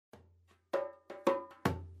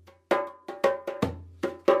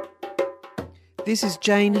This is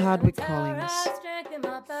Jane Hardwick Collins,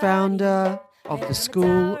 founder of the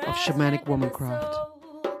School of Shamanic Womancraft.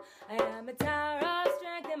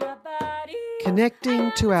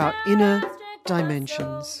 Connecting to our inner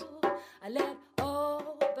dimensions.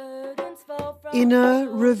 Inner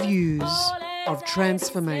reviews of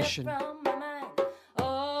transformation.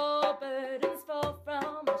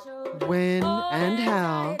 When and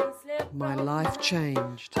how my life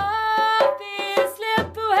changed.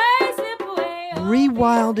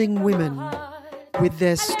 Rewilding women with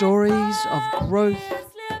their stories of growth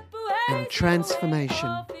and transformation.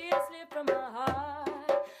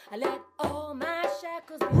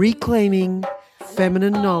 Reclaiming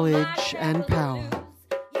feminine knowledge and power.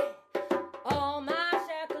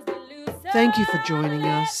 Thank you for joining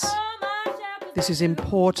us. This is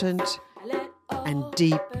important and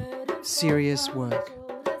deep, serious work.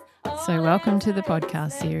 So welcome to the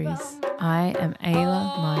podcast series. I am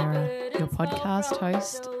Ayla Myra, your podcast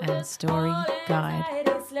host and story guide.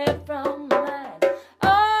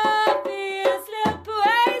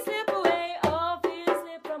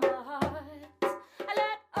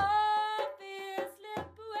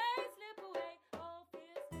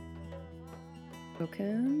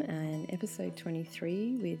 Welcome, and episode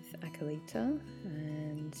 23 with Akhalita,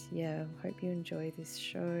 and hope you enjoy this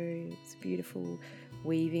show. It's a beautiful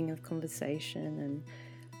weaving of conversation and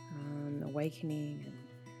awakening and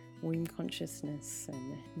womb consciousness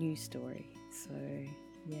and a new story. So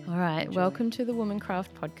all right, enjoy. Welcome to the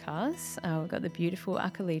Womancraft podcast. We've got the beautiful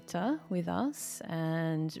Akhalita with us,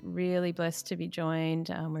 and really blessed to be joined.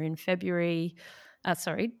 We're in January,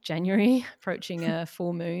 approaching a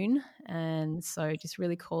full moon, and so just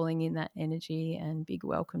really calling in that energy, and big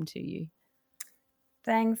welcome to you.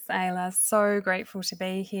 Thanks, Ayla. So grateful to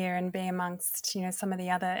be here and be amongst, some of the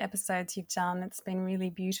other episodes you've done. It's been really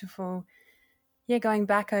beautiful. Going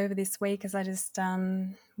back over this week as I just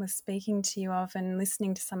was speaking to you of and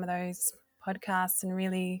listening to some of those podcasts and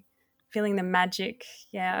really feeling the magic,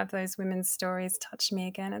 of those women's stories touch me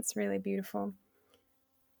again. It's really beautiful.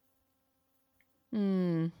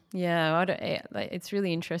 It's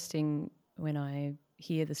really interesting when I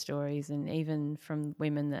hear the stories, and even from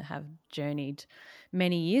women that have journeyed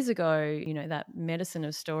many years ago, that medicine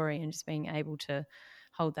of story and just being able to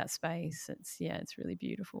hold that space. It's really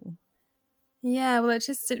beautiful. Yeah, well,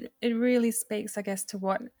 it really speaks, I guess, to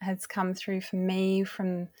what has come through for me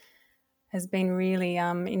has been really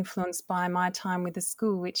influenced by my time with the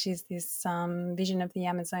school, which is this vision of the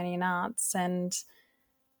Amazonian arts, and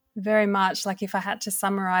very much like if I had to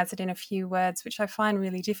summarize it in a few words, which I find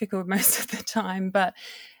really difficult most of the time, but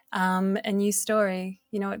a new story,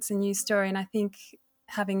 it's a new story. And I think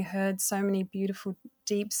having heard so many beautiful,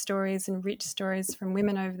 deep stories and rich stories from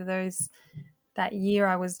women over that year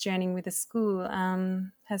I was journeying with the school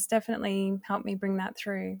has definitely helped me bring that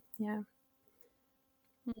through. Yeah.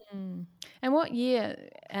 Mm. And what year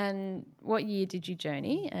did you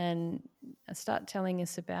journey? And start telling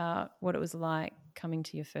us about what it was like coming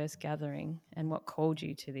to your first gathering and what called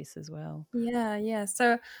you to this as well. Yeah.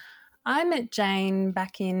 So I met Jane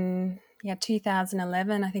back in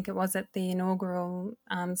 2011. I think it was at the inaugural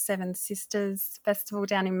Seven Sisters Festival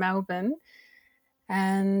down in Melbourne.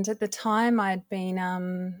 And at the time I'd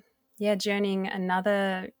been journeying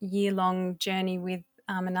another year-long journey with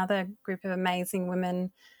another group of amazing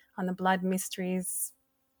women on the Blood Mysteries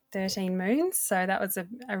 13 Moons. So that was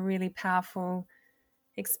a really powerful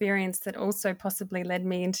experience that also possibly led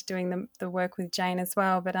me into doing the work with Jane as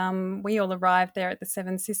well. But we all arrived there at the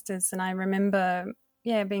Seven Sisters, and I remember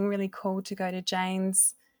being really called to go to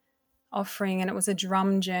Jane's offering, and it was a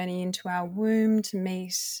drum journey into our womb to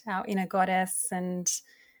meet our inner goddess, and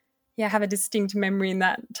have a distinct memory in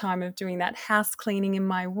that time of doing that house cleaning in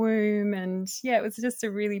my womb. And it was just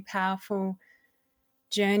a really powerful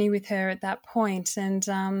journey with her at that point. And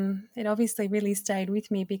it obviously really stayed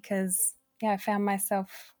with me because I found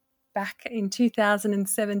myself back in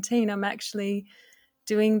 2017. I'm actually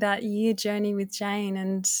doing that year journey with Jane,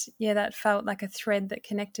 and that felt like a thread that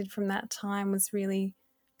connected from that time, was really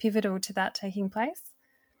pivotal to that taking place.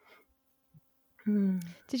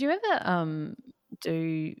 Did you ever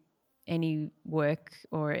do any work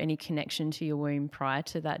or any connection to your womb prior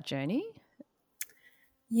to that journey?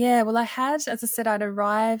 Yeah, well, I had, as I said, I'd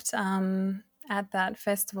arrived at that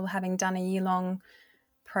festival having done a year-long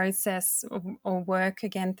process or work,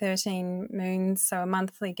 again, 13 moons, so a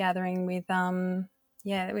monthly gathering with, in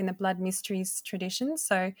the Blood Mysteries tradition.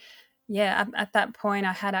 So, at that point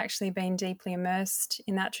I had actually been deeply immersed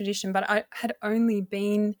in that tradition, but I had only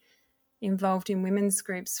been involved in women's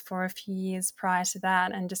groups for a few years prior to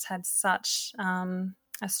that, and just had such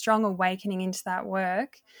a strong awakening into that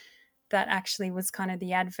work that actually was kind of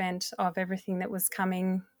the advent of everything that was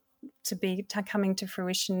coming to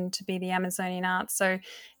fruition to be the Amazonian art. So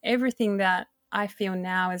everything that I feel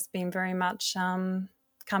now has been very much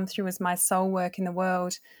come through as my soul work in the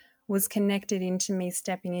world was connected into me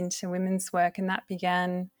stepping into women's work, and that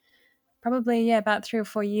began probably about 3 or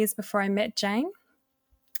 4 years before I met Jane.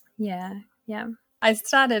 Yeah. I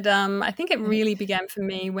started. I think it really began for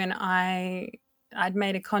me when I'd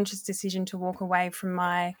made a conscious decision to walk away from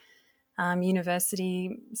my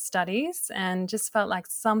university studies, and just felt like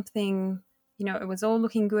something. It was all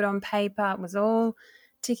looking good on paper. It was all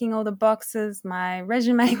ticking all the boxes. My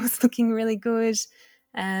resume was looking really good,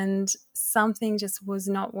 and something just was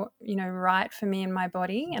not right for me in my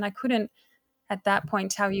body, and I couldn't at that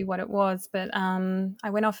point tell you what it was, but I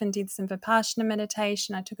went off and did some Vipassana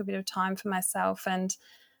meditation. I took a bit of time for myself, and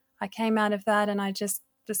I came out of that, and I just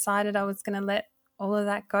decided I was going to let all of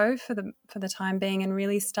that go for the time being and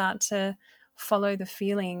really start to follow the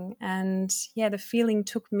feeling. And the feeling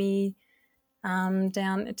took me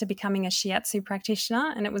down to becoming a shiatsu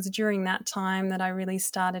practitioner, and it was during that time that I really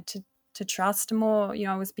started to trust more.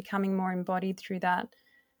 I was becoming more embodied through that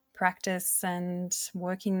practice and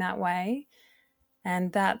working that way.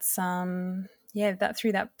 And that's that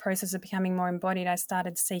through that process of becoming more embodied, I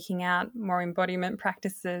started seeking out more embodiment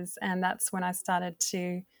practices, and that's when I started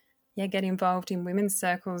to get involved in women's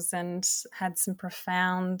circles and had some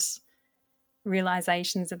profound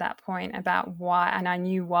realizations at that point about why, and I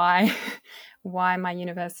knew why why my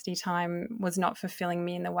university time was not fulfilling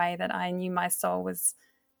me in the way that I knew my soul was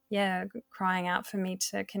crying out for me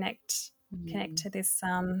to connect to this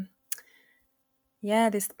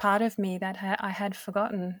this part of me that I had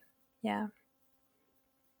forgotten. Yeah.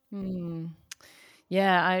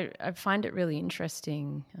 Yeah, I find it really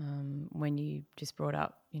interesting when you just brought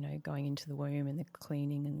up, going into the womb and the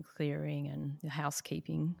cleaning and clearing and the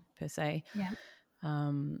housekeeping per se. Yeah.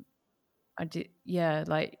 I did,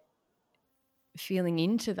 like feeling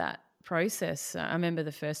into that process. I remember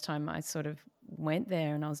the first time I sort of went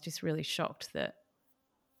there, and I was just really shocked that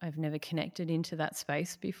I've never connected into that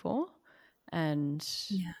space before. And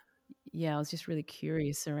I was just really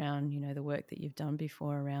curious around, the work that you've done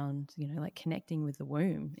before around, like connecting with the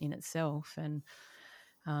womb in itself, and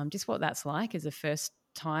just what that's like as a first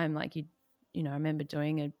time. Like I remember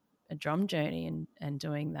doing a drum journey and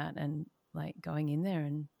doing that, and like going in there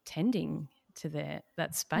and tending to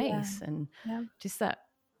that space, and just that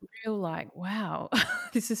real like, wow,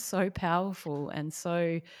 this is so powerful and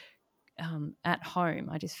so at home.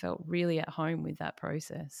 I just felt really at home with that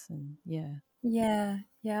process, and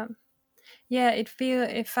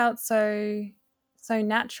it felt so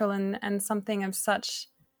natural and something of such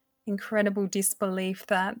incredible disbelief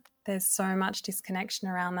that there's so much disconnection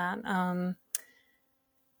around that.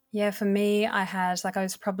 For me, I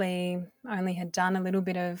was probably only had done a little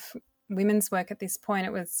bit of women's work at this point.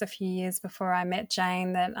 It was a few years before I met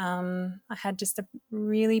Jane that I had just a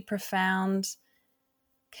really profound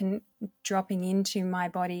dropping into my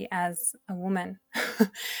body as a woman.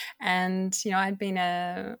 And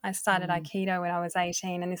I started Aikido when I was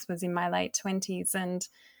 18, and this was in my late 20s, and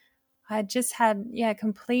I just had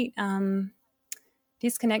complete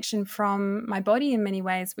disconnection from my body in many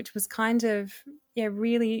ways, which was kind of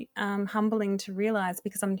really humbling to realize,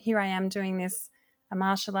 because I am doing a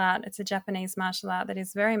martial art. It's a Japanese martial art that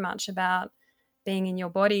is very much about being in your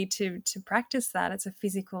body to practice that. It's a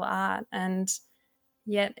physical art, and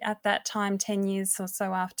yet at that time, 10 years or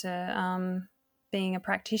so after being a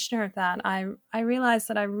practitioner of that, I realized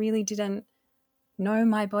that I really didn't know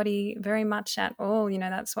my body very much at all.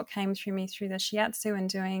 That's what came through me through the shiatsu and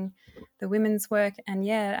doing the women's work, and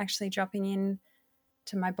actually dropping in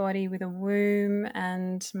to my body with a womb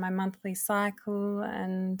and my monthly cycle,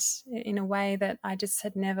 and in a way that I just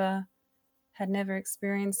had never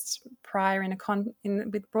experienced prior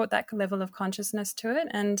brought that level of consciousness to it.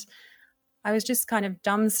 And I was just kind of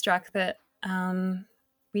dumbstruck that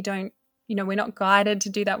we don't, we're not guided to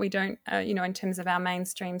do that. We don't, in terms of our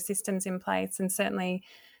mainstream systems in place, and certainly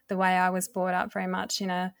the way I was brought up very much in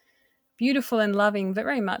a beautiful and loving, but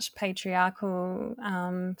very much patriarchal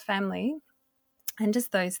family. And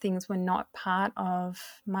just those things were not part of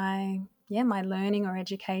my learning or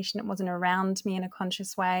education. It wasn't around me in a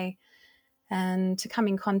conscious way. And to come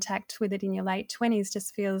in contact with it in your late 20s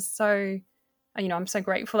just feels so, I'm so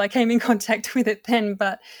grateful I came in contact with it then.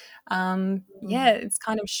 But it's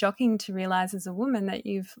kind of shocking to realize as a woman that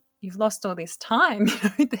you've lost all this time,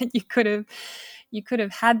 that you could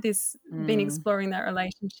have had this, been exploring that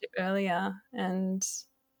relationship earlier. And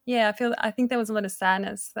I think there was a lot of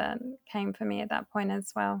sadness that came for me at that point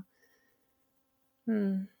as well.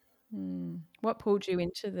 What pulled you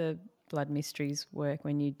into the Blood Mysteries work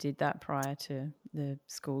when you did that prior to the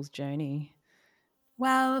school's journey?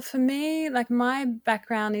 Well, for me, like my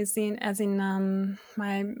background is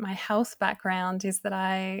my health background is that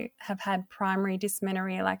I have had primary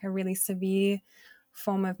dysmenorrhea, like a really severe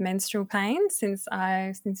form of menstrual pain since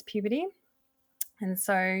puberty, and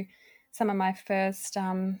so some of my first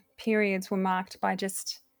periods were marked by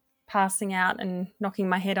just passing out and knocking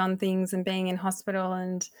my head on things and being in hospital,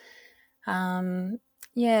 and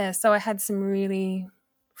so I had some really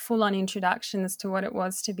full-on introductions to what it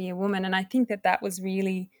was to be a woman, and I think that was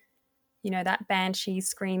really, that banshee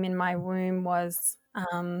scream in my womb was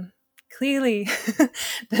clearly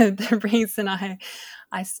the reason I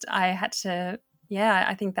had to. Yeah,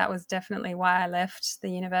 I think that was definitely why I left the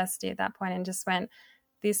university at that point and just went,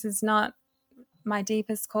 this is not my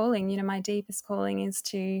deepest calling. My deepest calling is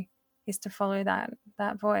to follow that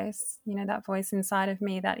voice, that voice inside of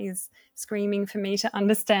me that is screaming for me to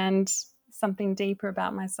understand something deeper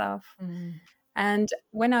about myself. And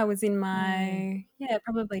when I was in my,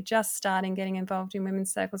 probably just starting getting involved in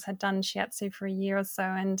women's circles, had done shiatsu for a year or so.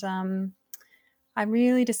 And I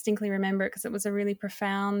really distinctly remember it because it was a really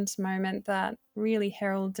profound moment that really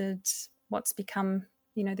heralded what's become,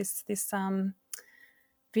 this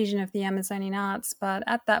vision of the Amazonian arts. But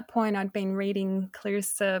at that point, I'd been reading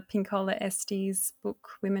Clarissa Pinkola Estes' book,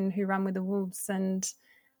 Women Who Run with the Wolves, and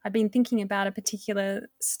I'd been thinking about a particular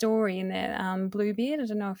story in there, Bluebeard. I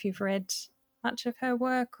don't know if you've read much of her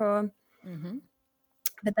work, or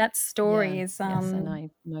but that story is yes, and I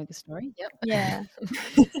know the story. Yep.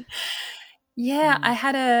 Yeah.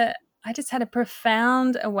 I just had a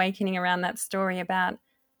profound awakening around that story. About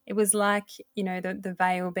it was like, the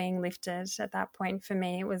veil being lifted at that point for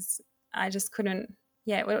me. It was, I just couldn't,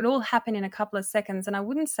 it would all happen in a couple of seconds, and I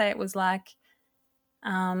wouldn't say it was like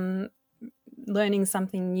learning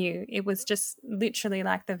something new. It was just literally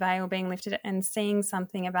like the veil being lifted and seeing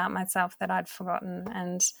something about myself that I'd forgotten,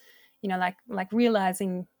 and like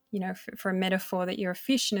realizing, for a metaphor, that you're a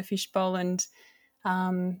fish in a fishbowl, and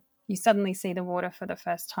you suddenly see the water for the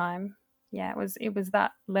first time. Yeah, it was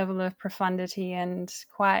that level of profundity and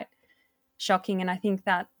quite shocking. And I think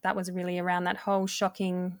that was really around that whole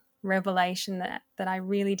shocking revelation that I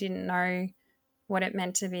really didn't know what it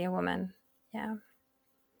meant to be a woman. Yeah.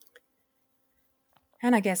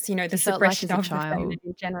 And I guess, the suppression like of the feminine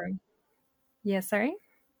in general. Yeah, sorry?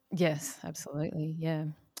 Yes, absolutely. Yeah.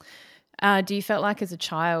 Do you felt like as a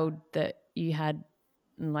child that you had,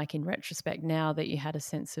 like in retrospect now, that you had a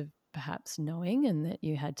sense of perhaps knowing, and that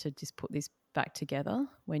you had to just put this back together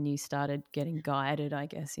when you started getting guided, I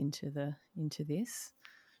guess, into this?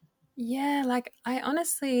 Yeah, like I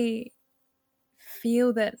honestly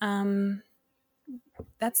feel that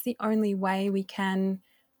that's the only way we can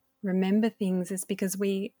remember things, is because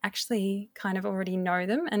we actually kind of already know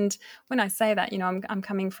them. And when I say that, I'm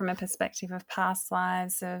coming from a perspective of past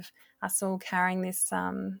lives, of us all carrying this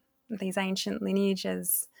these ancient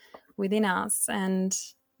lineages within us. And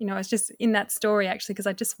it's just in that story, actually, because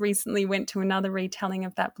I just recently went to another retelling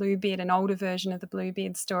of that Bluebeard, an older version of the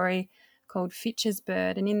Bluebeard story called Fitch's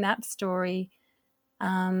Bird. And in that story,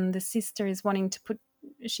 the sister is wanting to put,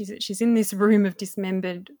 she's in this room of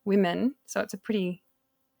dismembered women, so it's a pretty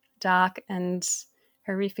dark and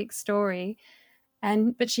horrific story,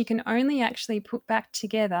 but she can only actually put back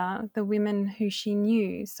together the women who she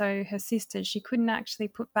knew. So her sisters, she couldn't actually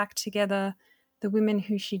put back together the women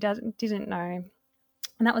who she didn't know.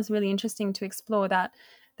 And that was really interesting to explore that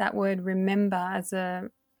word remember as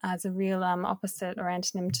a real opposite or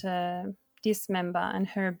antonym to dismember, and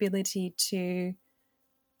her ability to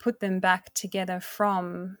put them back together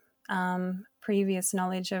from previous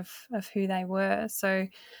knowledge of who they were. So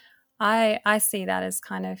I see that as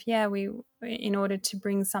kind of, we, in order to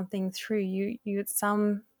bring something through, you at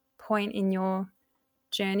some point in your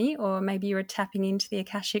journey, or maybe you're tapping into the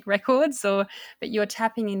Akashic records, but you're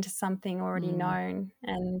tapping into something already known,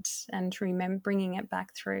 and bringing it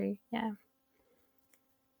back through. Yeah.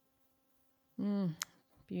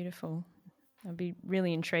 Beautiful. I'd be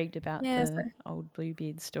really intrigued about the old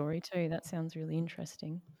Bluebeard story too. That sounds really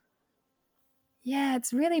interesting. Yeah,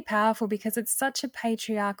 it's really powerful because it's such a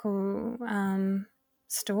patriarchal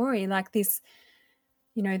story. Like this,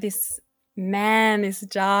 this man, this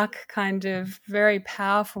dark kind of very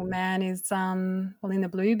powerful man is, in the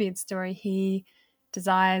Bluebeard story, he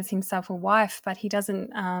desires himself a wife, but he doesn't,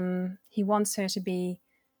 he wants her to be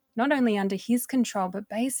not only under his control, but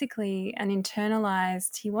basically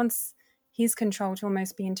he wants his control to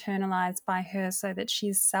almost be internalized by her, so that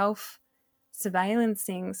she's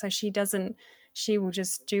self-surveillancing. So she will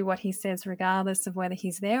just do what he says regardless of whether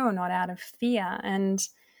he's there or not, out of fear. And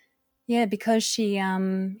because she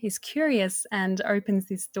is curious and opens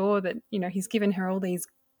this door that, he's given her all these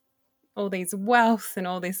wealth and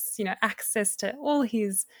all this, access to all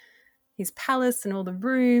his palace and all the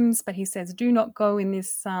rooms, but he says, do not go in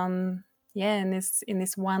this in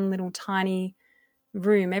this one little tiny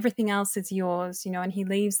room. Everything else is yours, and he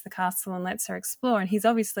leaves the castle and lets her explore. And he's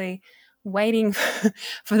obviously waiting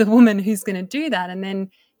for the woman who's going to do that, and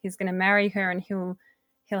then he's going to marry her, and he'll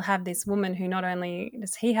have this woman who not only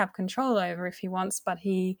does he have control over if he wants, but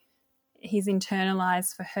he's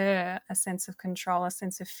internalized for her a sense of control, a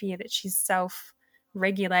sense of fear that she's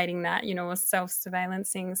self-regulating that, or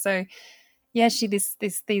self-surveillancing. So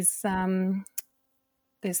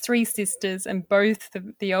there's three sisters, and both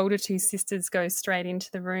the older two sisters go straight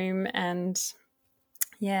into the room, and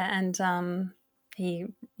he,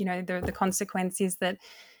 the consequence is that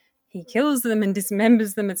he kills them and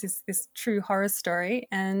dismembers them. It's this true horror story.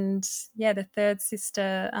 And the third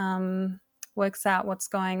sister works out what's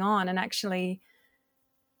going on and actually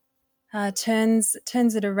turns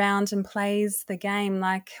it around and plays the game.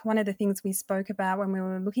 Like, one of the things we spoke about when we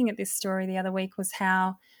were looking at this story the other week was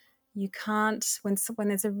how you can't, when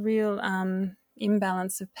there's a real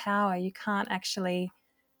imbalance of power, you can't actually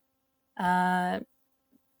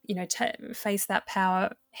face that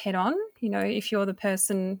power head on. If you're the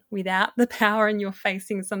person without the power and you're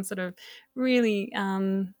facing some sort of really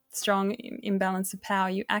strong imbalance of power,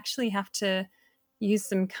 you actually have to use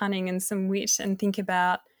some cunning and some wit and think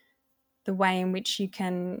about the way in which you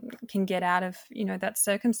can get out of, that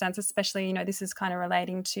circumstance, especially, this is kind of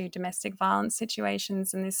relating to domestic violence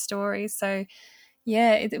situations in this story. So,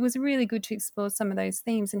 it was really good to explore some of those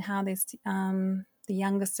themes and how this, the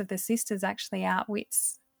youngest of the sisters actually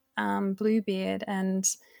outwits Bluebeard and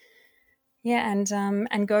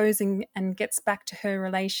goes and gets back to her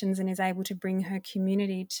relations and is able to bring her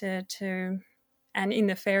community to and in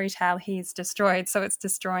the fairy tale he's destroyed, so it's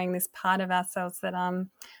destroying this part of ourselves that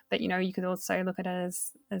you could also look at it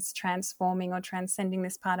as transforming or transcending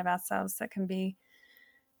this part of ourselves that can be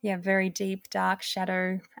very deep, dark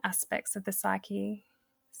shadow aspects of the psyche.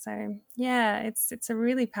 So it's a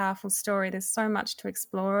really powerful story. There's so much to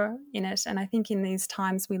explore in it, and I think in these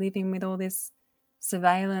times we live in with all this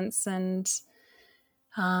surveillance and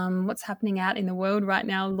what's happening out in the world right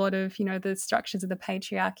now, a lot of the structures of the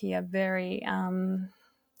patriarchy are very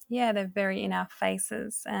they're very in our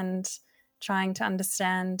faces, and trying to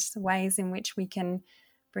understand ways in which we can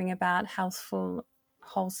bring about healthful,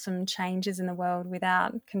 wholesome changes in the world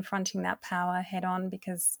without confronting that power head on,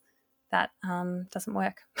 because that doesn't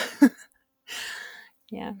work.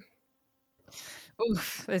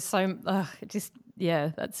 Oof, there's so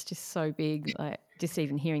that's just so big. Like, just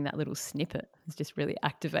even hearing that little snippet has just really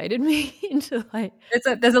activated me into like.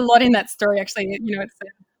 There's a lot in that story, actually. It's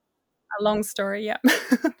a long story.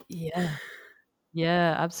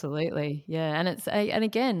 Yeah, absolutely. Yeah, and and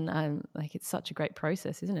again, like, it's such a great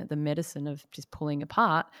process, isn't it? The medicine of just pulling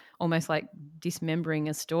apart, almost like dismembering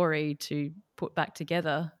a story to put back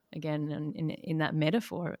together again, and in that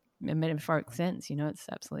metaphoric sense. It's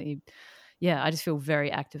absolutely. Yeah, I just feel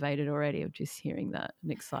very activated already of just hearing that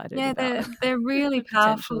and excited about. They're really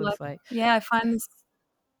powerful. I find this.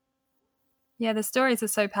 Yeah, the stories are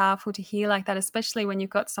so powerful to hear like that, especially when you've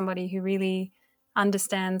got somebody who really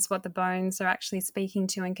understands what the bones are actually speaking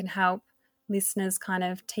to and can help listeners kind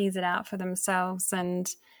of tease it out for themselves. And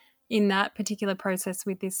in that particular process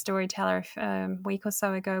with this storyteller a week or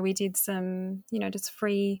so ago, we did some, just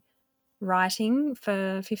free writing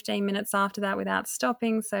for 15 minutes after that without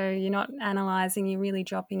stopping. So you're not analysing, you're really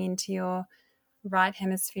dropping into your right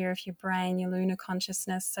hemisphere of your brain, your lunar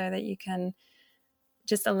consciousness, so that you can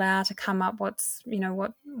just allow to come up what's,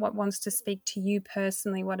 what wants to speak to you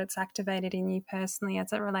personally, what it's activated in you personally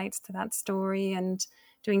as it relates to that story, and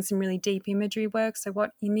doing some really deep imagery work. So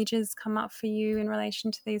what images come up for you in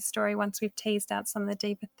relation to this story once we've teased out some of the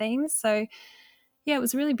deeper themes. So it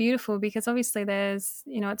was really beautiful, because obviously there's,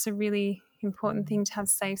 it's a really important thing to have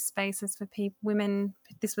safe spaces for women.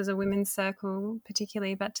 This was a women's circle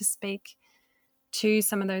particularly, but to speak to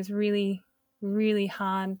some of those really, really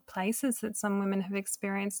hard places that some women have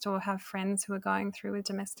experienced or have friends who are going through with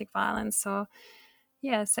domestic violence or,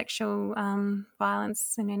 sexual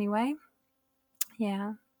violence in any way.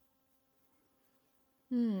 Yeah.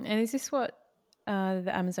 And is this what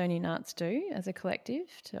the Amazonian Arts do as a collective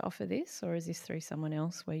to offer this, or is this through someone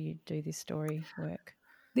else where you do this story work?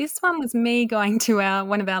 This one was me going to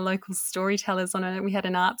one of our local storytellers we had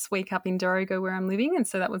an arts week up in Dorrigo where I'm living, and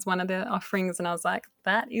so that was one of the offerings, and I was like,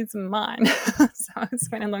 that is mine. So I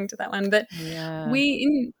just went along to that one. But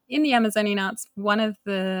we in the Amazonian Arts, one of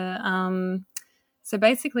the So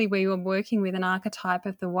basically we were working with an archetype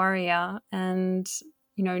of the warrior, and,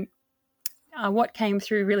 what came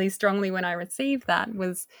through really strongly when I received that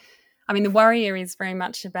was, the warrior is very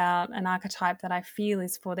much about an archetype that I feel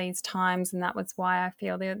is for these times, and that was why I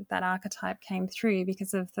feel that archetype came through,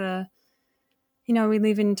 because of the, we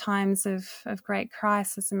live in times of great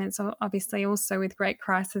crisis. It's obviously also with great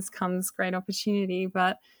crisis comes great opportunity,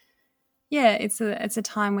 but yeah, it's a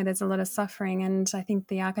time where there's a lot of suffering, and I think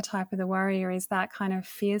the archetype of the warrior is that kind of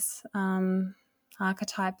fierce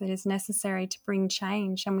archetype that is necessary to bring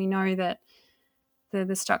change, and we know that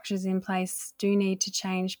the structures in place do need to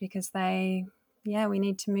change, because we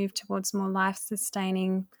need to move towards more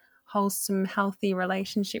life-sustaining, wholesome, healthy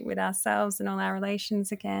relationship with ourselves and all our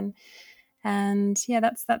relations again. And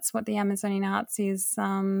that's what the Amazonian Arts is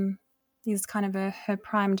kind of her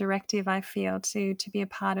prime directive, I feel, to be a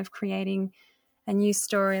part of creating a new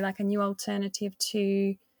story, like a new alternative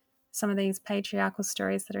to some of these patriarchal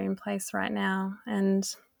stories that are in place right now. And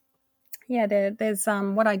there's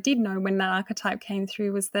what I did know when that archetype came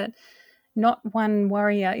through was that not one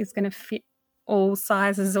warrior is going to fit all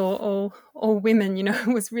sizes or all women. It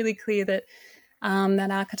was really clear that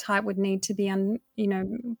that archetype would need to be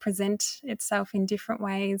present itself in different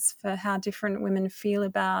ways for how different women feel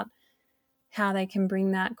about how they can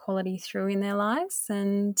bring that quality through in their lives.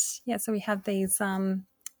 And so we have these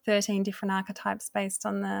 13 different archetypes based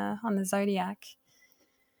on the zodiac.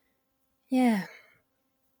 Yeah.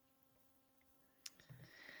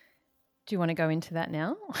 Do you want to go into that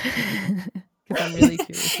now? Because I'm really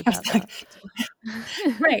curious about that.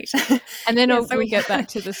 Great. And then we get back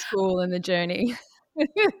to the school and the journey. Well,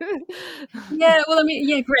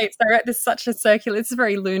 great. So there's such a circular, it's a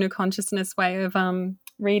very lunar consciousness way of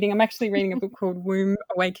reading. I'm actually reading a book called Womb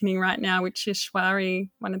Awakening right now, which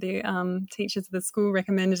Ishwari, one of the teachers of the school,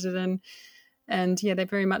 recommended it. And they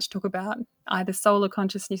very much talk about either solar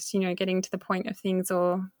consciousness, getting to the point of things,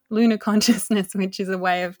 or lunar consciousness, which is a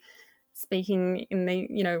way of speaking in the,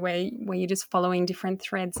 where you're just following different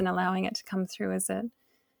threads and allowing it to come through as it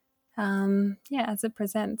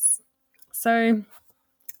presents. So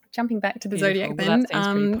jumping back to the zodiac then,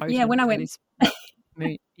 when I went,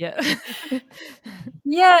 it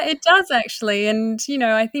does actually. And,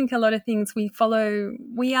 I think a lot of things we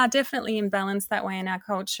are definitely imbalanced that way in our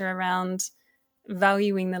culture around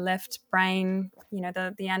valuing the left brain,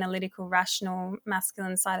 the analytical, rational,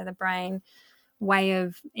 masculine side of the brain way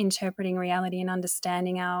of interpreting reality and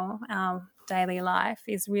understanding our daily life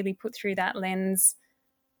is really put through that lens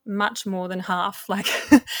much more than half. Like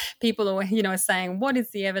people are saying, what is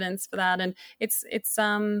the evidence for that? And it's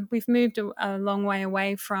we've moved a long way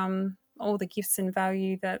away from all the gifts and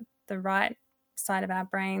value that the right side of our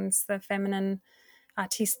brains, the feminine,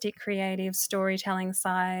 artistic, creative, storytelling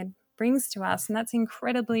side brings to us, and that's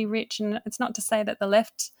incredibly rich. And it's not to say that the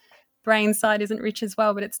left brain side isn't rich as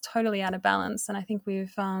well, but it's totally out of balance. And I think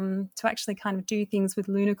we've to actually kind of do things with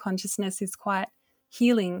lunar consciousness is quite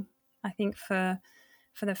healing, I think, for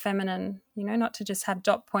the feminine, not to just have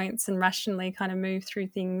dot points and rationally kind of move through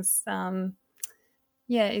things.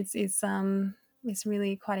 It's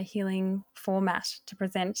really quite a healing format to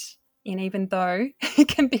present in, even though it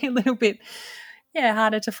can be a little bit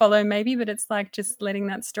harder to follow maybe, but it's like just letting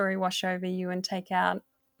that story wash over you and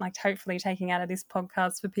hopefully taking out of this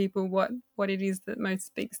podcast for people what it is that most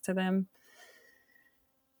speaks to them.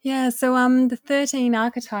 So the 13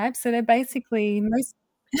 archetypes, so they're basically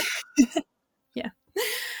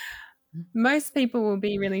most people will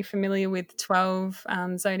be really familiar with 12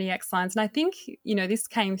 zodiac signs. And I think, this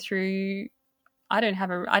came through, I didn't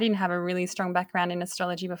have a really strong background in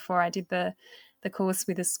astrology before I did the course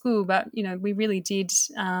with the school, but, we really did,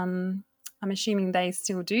 I'm assuming they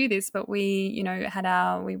still do this, but we,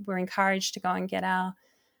 we were encouraged to go and get a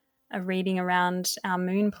reading around our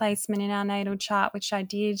moon placement in our natal chart, which I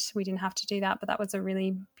did. We didn't have to do that, but that was a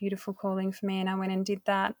really beautiful calling for me, and I went and did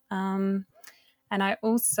that. And I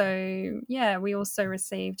also, we also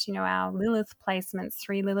received, our Lilith placements,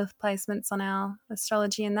 3 Lilith placements on our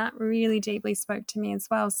astrology, and that really deeply spoke to me as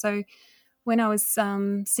well. So when I was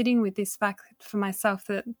sitting with this back for myself,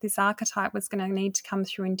 that this archetype was going to need to come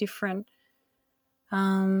through in different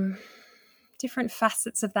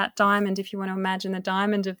facets of that diamond, if you want to imagine the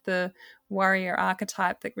diamond of the warrior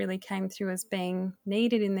archetype that really came through as being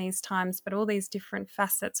needed in these times, but all these different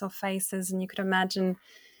facets or faces, and you could imagine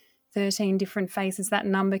 13 different faces. That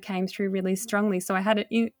number came through really strongly. So I had it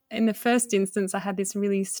in the first instance, I had this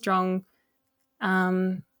really strong,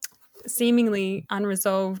 seemingly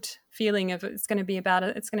unresolved feeling of it's going to be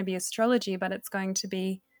astrology, but it's going to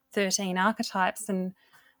be 13 archetypes. And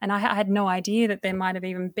And I had no idea that there might have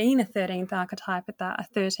even been a 13th archetype a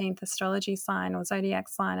 13th astrology sign or zodiac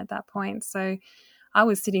sign at that point. So I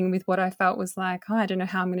was sitting with what I felt was like, I don't know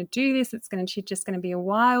how I'm going to do this. It's just going to be a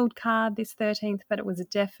wild card, this 13th, but it was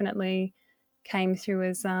definitely came through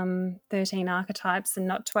as 13 archetypes and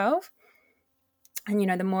not 12.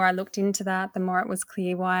 And, the more I looked into that, the more it was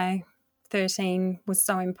clear why 13 was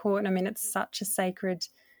so important. I mean, it's such a sacred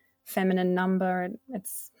feminine number.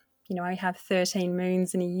 It's, we have 13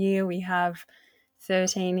 moons in a year. We have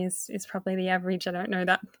 13 is probably the average. I don't know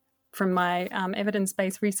that from my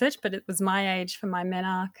evidence-based research, but it was my age for my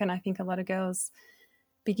menarche. And I think a lot of girls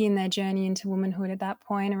begin their journey into womanhood at that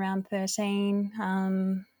point around 13.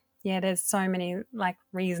 There's so many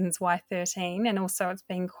reasons why 13. And also it's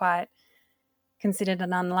been quite considered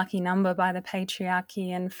an unlucky number by the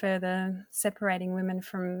patriarchy and further separating women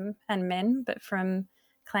and men, but from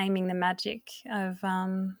claiming the magic of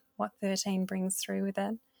what 13 brings through with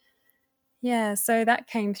it. Yeah, so that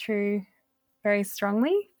came through very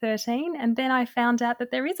strongly, 13. And then I found out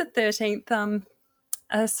that there is a 13th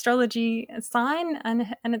astrology sign,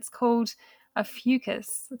 and it's called a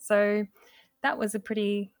fucus. So that was a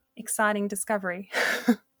pretty exciting discovery.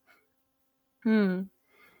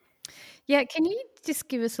 Yeah, can you just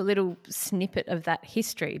give us a little snippet of that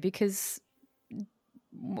history? Because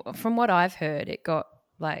from what I've heard, it got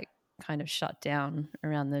kind of shut down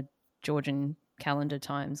around the Georgian calendar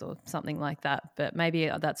times or something like that, but maybe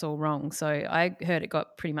that's all wrong. So I heard it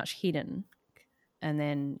got pretty much hidden and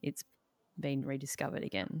then it's been rediscovered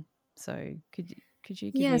again. So could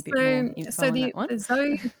you give me a bit more info on that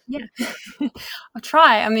one? I'll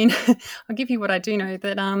try. I mean, I'll give you what I do know,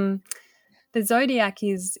 that the zodiac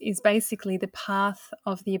is basically the path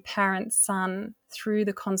of the apparent sun through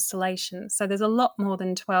the constellations. So there's a lot more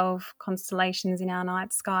than 12 constellations in our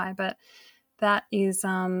night sky, but that is,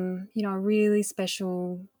 a really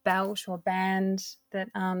special belt or band that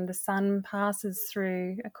the sun passes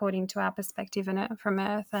through according to our perspective from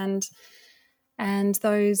Earth. And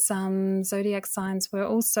those zodiac signs were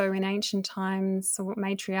also in ancient times, or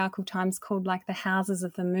matriarchal times, called the houses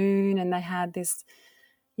of the moon, and they had this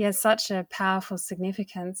such a powerful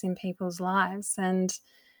significance in people's lives. And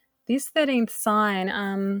this 13th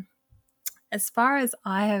sign, as far as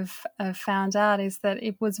I have found out, is that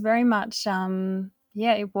it was very much,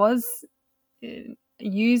 it was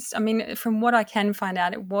used. I mean, from what I can find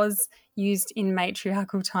out, it was used in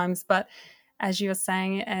matriarchal times. But as you're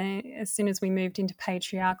saying, as soon as we moved into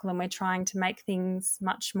patriarchal and we're trying to make things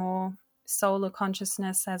much more solar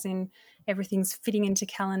consciousness, as in everything's fitting into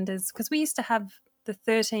calendars, because we used to have the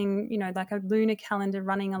 13, a lunar calendar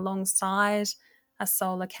running alongside a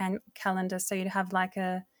solar calendar. So you'd have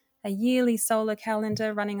a yearly solar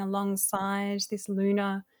calendar running alongside this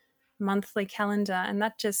lunar monthly calendar. And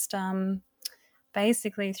that just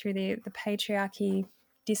basically through the patriarchy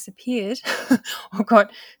disappeared or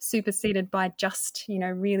got superseded by just,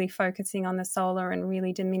 really focusing on the solar and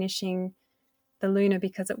really diminishing the lunar,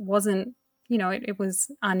 because it wasn't, it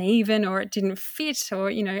was uneven or it didn't fit, or,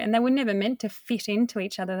 and they were never meant to fit into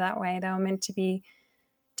each other that way. They were meant to be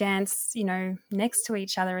dance, next to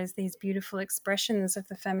each other as these beautiful expressions of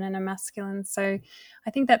the feminine and masculine. So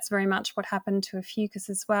I think that's very much what happened to a fucus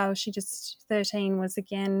as well. 13 was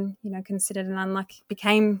again, considered an unlucky,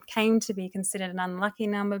 came to be considered an unlucky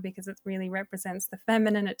number because it really represents the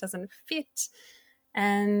feminine. It doesn't fit.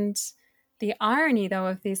 And the irony though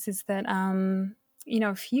of this is that,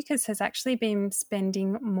 fucus has actually been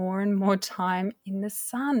spending more and more time in the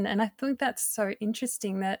sun. And I think that's so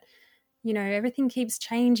interesting that, everything keeps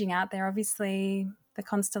changing out there. Obviously, the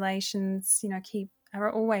constellations,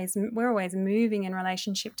 we're always moving in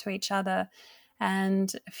relationship to each other.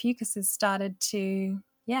 And Fucus has started to,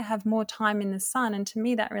 have more time in the sun. And to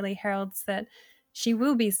me, that really heralds that she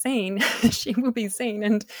will be seen. She will be seen.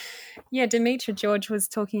 And Demetra George was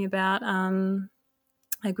talking about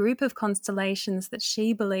a group of constellations that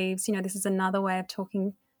she believes, this is another way of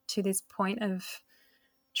talking to this point of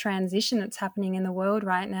transition that's happening in the world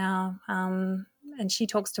right now. And she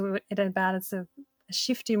talks to it about as a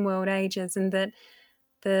shift in world ages, and that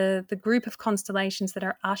the group of constellations that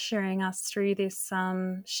are ushering us through this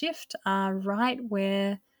shift are right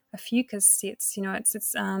where a fucus sits.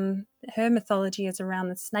 It's her mythology is around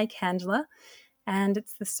the snake handler, and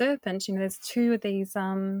it's the serpent. There's two of these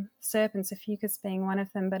serpents, a fucus being one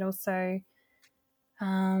of them, but also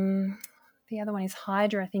the other one is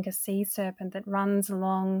Hydra, I think, a sea serpent that runs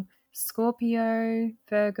along Scorpio,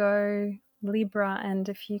 Virgo, Libra, and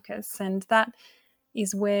a fucus. And that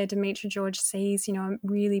is where Demetra George sees, a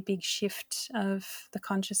really big shift of the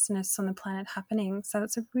consciousness on the planet happening. So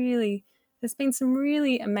it's a really there's been some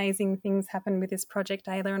really amazing things happen with this project,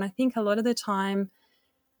 Ayla, and I think a lot of the time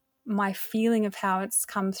my feeling of how it's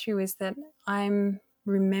come through is that I'm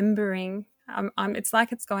remembering. It's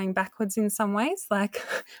like it's going backwards in some ways. Like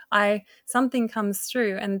something comes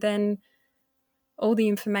through, and then all the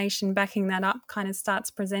information backing that up kind of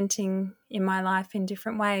starts presenting in my life in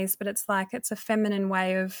different ways. But it's like it's a feminine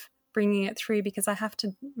way of bringing it through, because I have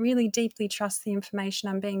to really deeply trust the information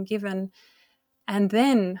I'm being given. And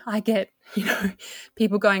then I get,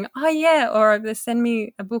 people going, oh, yeah, or they send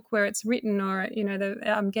me a book where it's written, or,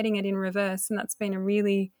 I'm getting it in reverse. And that's been a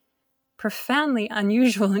really profoundly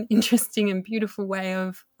unusual and interesting and beautiful way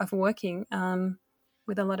of working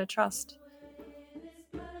with a lot of trust.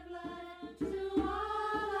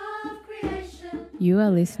 You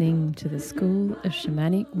are listening to the School of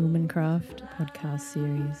Shamanic Womancraft podcast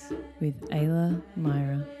series with Ayla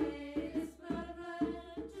Myra.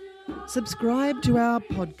 Subscribe to our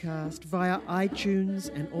podcast via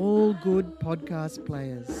iTunes and all good podcast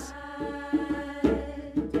players.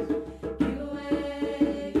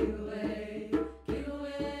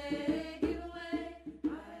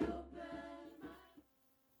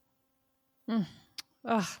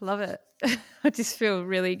 Oh, love it. I just feel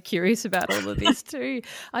really curious about all of this too.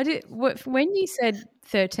 When you said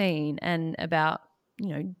 13 and about,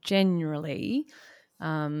 generally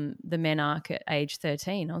the menarche at age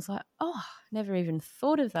 13, I was like, oh, never even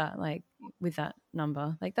thought of that, like with that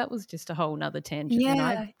number. Like that was just a whole nother tangent that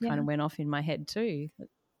I kind of went off in my head too.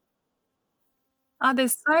 Oh,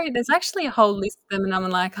 there's actually a whole list of them, and I'm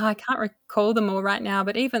like, I can't recall them all right now.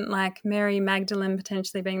 But even like Mary Magdalene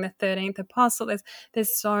potentially being the 13th apostle,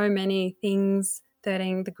 there's so many things.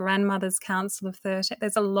 13, the Grandmother's Council of 13.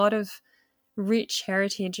 There's a lot of rich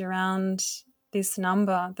heritage around this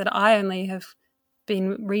number that I only have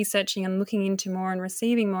been researching and looking into more and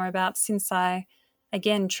receiving more about since I,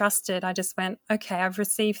 again, trusted. I just went, okay, I've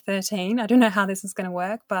received 13. I don't know how this is going to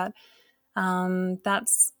work, but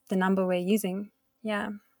that's the number we're using. Yeah.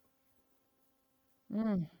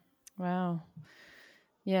 Wow.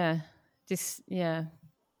 Yeah.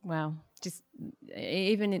 Wow. Just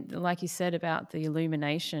even like you said about the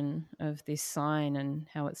illumination of this sign and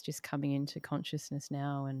how it's just coming into consciousness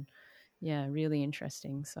now, and really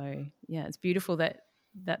interesting. So it's beautiful that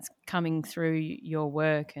that's coming through your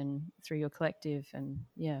work and through your collective, and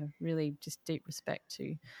really just deep respect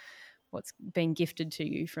to what's been gifted to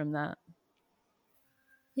you from that.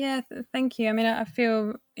 Yeah, thank you. I mean, I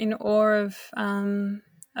feel in awe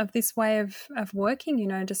of this way of working,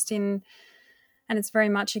 and it's very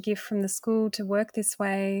much a gift from the school to work this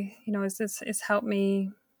way. It's helped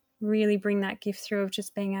me really bring that gift through of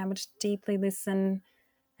just being able to deeply listen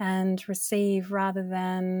and receive rather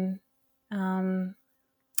than,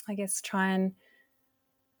 I guess, try and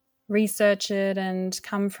research it and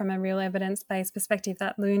come from a real evidence-based perspective,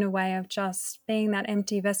 that lunar way of just being that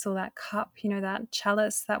empty vessel, that cup, that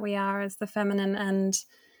chalice that we are as the feminine, and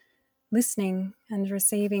listening and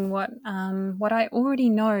receiving what I already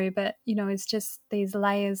know, but it's just these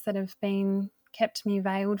layers that have been kept me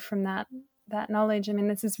veiled from that knowledge. I mean,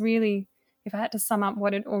 this is really, if I had to sum up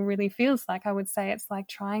what it all really feels like, I would say it's like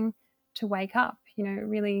trying to wake up,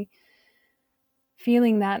 really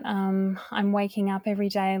feeling that I'm waking up every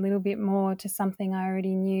day a little bit more to something I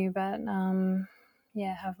already knew, but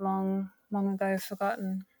have long ago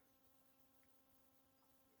forgotten.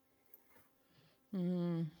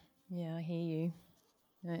 Yeah, I hear you.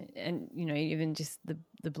 And even just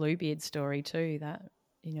the Bluebeard story too, that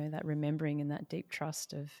that remembering and that deep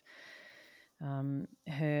trust of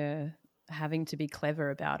her having to be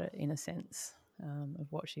clever about it, in a sense, of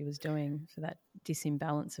what she was doing, for that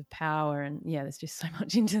disimbalance of power. And there's just so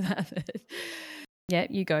much into that. Yeah,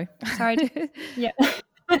 you go. Sorry. Yeah.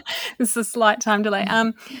 This is a slight time delay.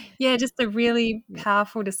 Just a really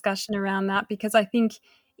powerful discussion around that, because I think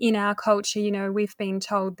in our culture, we've been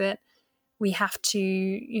told that we have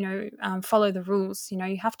to, follow the rules.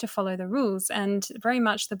 You have to follow the rules, and very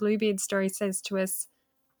much the Bluebeard story says to us,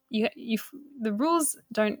 the rules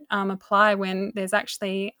don't apply when there's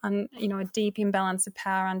actually a deep imbalance of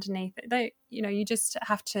power underneath it. You just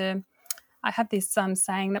have to. I have this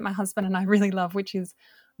saying that my husband and I really love, which is,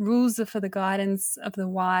 rules are for the guidance of the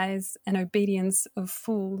wise and obedience of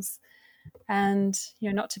fools. And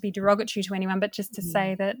not to be derogatory to anyone, but just to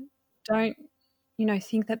say that don't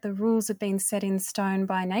think that the rules have been set in stone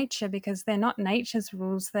by nature, because they're not nature's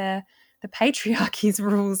rules, they're the patriarchy's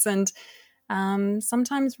rules. And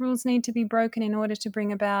sometimes rules need to be broken in order to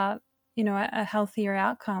bring about a healthier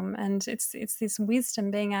outcome. And it's this wisdom,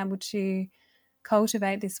 being able to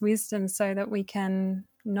cultivate this wisdom so that we can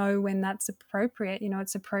know when that's appropriate.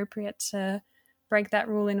 It's appropriate to break that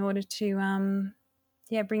rule in order to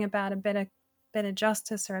bring about a better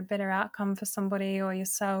justice or a better outcome for somebody or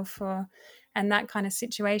yourself, and that kind of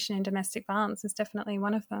situation in domestic violence is definitely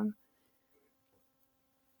one of them.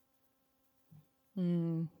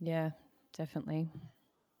 Yeah, definitely.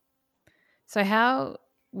 So how,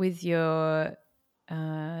 with your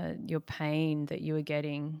pain that you were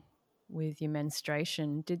getting with your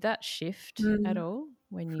menstruation, did that shift at all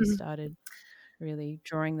when you started really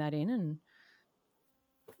drawing that in? And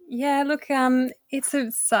yeah, look,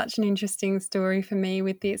 it's such an interesting story for me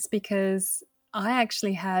with this, because I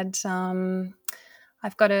actually had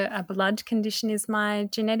I've got a blood condition is my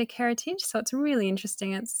genetic heritage, so it's really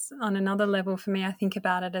interesting. It's on another level for me. I think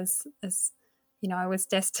about it as you know, I was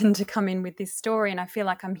destined to come in with this story, and I feel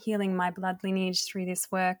like I'm healing my blood lineage through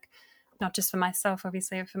this work, not just for myself,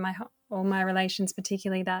 obviously, but for all my relations,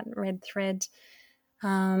 particularly that red thread.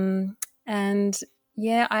 And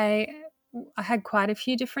yeah, I had quite a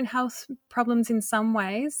few different health problems in some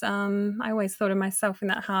ways. I always thought of myself in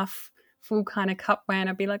that half full kind of cup way, and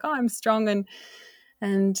I'd be like, oh, I'm strong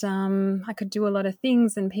and I could do a lot of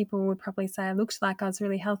things, and people would probably say I looked like I was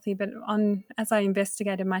really healthy. But as I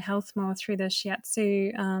investigated my health more through the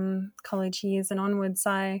shiatsu college years and onwards,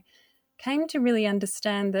 I came to really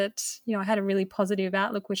understand that, you know, I had a really positive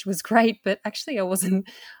outlook, which was great, but actually I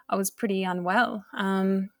was pretty unwell.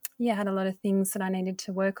 I had a lot of things that I needed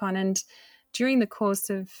to work on. And during the course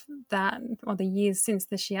of that, or the years since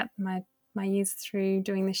my years through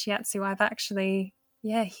doing the shiatsu, I've actually,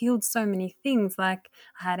 healed so many things. Like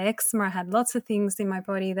I had eczema, I had lots of things in my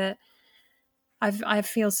body that I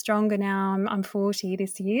feel stronger now. I'm 40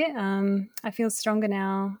 this year. I feel stronger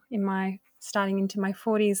now starting into my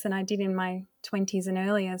 40s than I did in my 20s and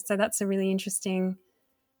earlier. So that's a really interesting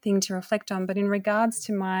thing to reflect on. But in regards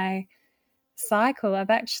to my cycle, I've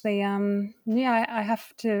actually, I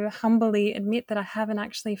have to humbly admit that I haven't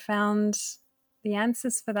actually found the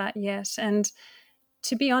answers for that yet. And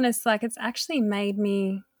to be honest, like, it's actually made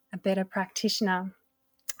me a better practitioner.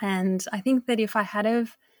 And I think that if I had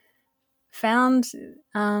have found,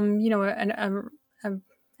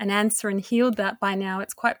 an answer and healed that by now,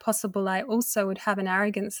 it's quite possible I also would have an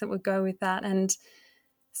arrogance that would go with that. And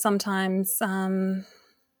sometimes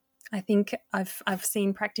I think I've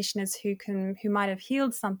seen practitioners who might have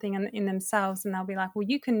healed something in themselves, and they'll be like, well,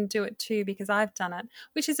 you can do it too because I've done it,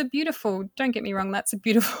 which is don't get me wrong, that's a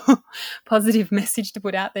beautiful positive message to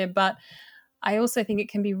put out there. But I also think it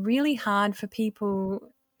can be really hard for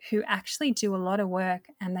people who actually do a lot of work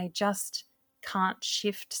and they just can't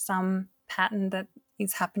shift some pattern that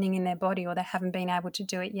is happening in their body, or they haven't been able to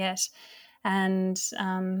do it yet. And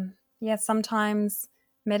sometimes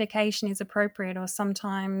medication is appropriate, or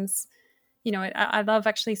sometimes, you know, I love,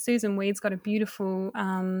 actually, Susan Weed's got a beautiful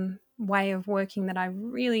way of working that I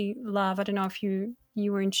really love. I don't know if you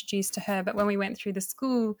were introduced to her, but when we went through the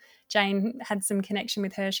school, Jane had some connection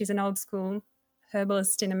with her. She's an old school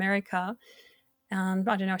herbalist in America. I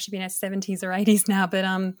don't know if she'd be in her 70s or 80s now, but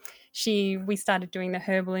we started doing the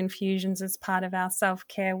herbal infusions as part of our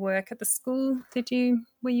self-care work at the school.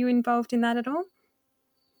 Were you involved in that at all?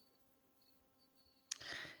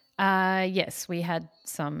 Yes, we had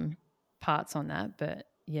some parts on that, but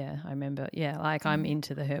yeah, I remember. Yeah, like I'm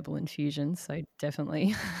into the herbal infusions, so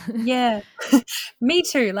definitely. Yeah, me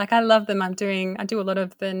too. Like, I love them. I do a lot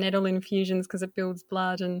of the nettle infusions because it builds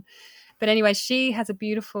blood. But anyway, she has a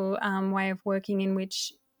beautiful way of working in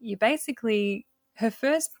which you basically, her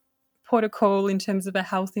first protocol in terms of a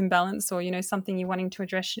health imbalance, or, you know, something you're wanting to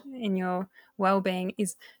address in your well-being,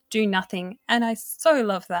 is do nothing. And I so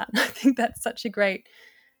love that. I think that's such a great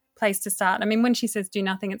place to start. I mean, when she says do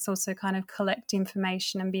nothing, it's also kind of collect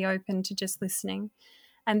information and be open to just listening.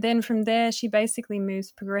 And then from there, she basically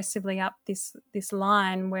moves progressively up this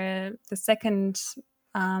line where the second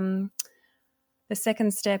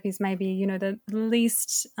step is maybe, you know, the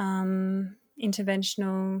least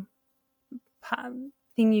interventional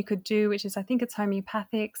thing you could do, which is, I think it's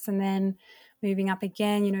homeopathics, and then moving up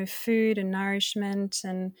again, you know, food and nourishment,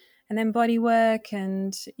 and then body work,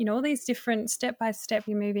 and, you know, all these different step by step,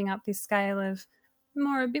 you're moving up this scale of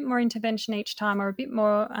a bit more intervention each time, or a bit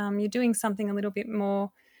more, you're doing something a little bit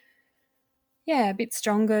more, a bit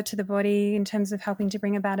stronger to the body in terms of helping to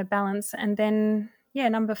bring about a balance. And then,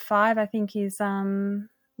 number 5, I think, is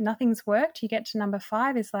nothing's worked. You get to number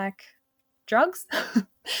 5 is like drugs.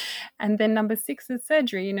 And then number 6 is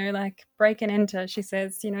surgery, you know, like break and enter, she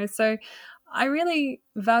says, you know. So I really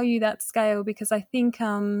value that scale, because I think,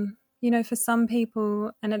 you know, for some people,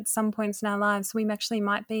 and at some points in our lives, we actually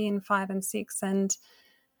might be in 5 and 6, and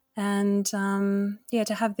to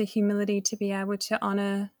have the humility to be able to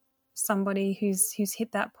honor somebody who's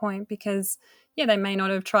hit that point, because they may not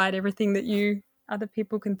have tried everything that other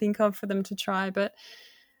people can think of for them to try, but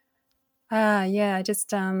I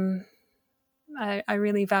just I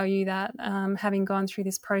really value that, having gone through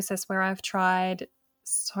this process where I've tried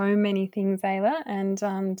so many things, Ayla, and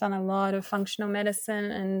done a lot of functional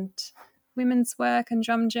medicine and women's work and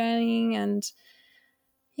drum journeying, and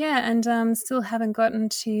still haven't gotten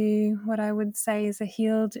to what I would say is a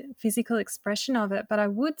healed physical expression of it. But I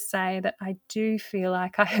would say that I do feel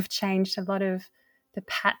like I have changed a lot of the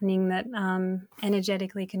patterning that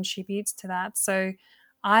energetically contributes to that. So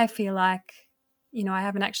I feel like, I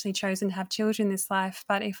haven't actually chosen to have children this life,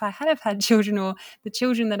 but if I had have had children, or the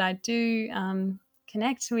children that I do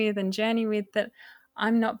connect with and journey with, that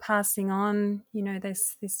I'm not passing on,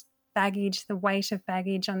 this baggage, the weight of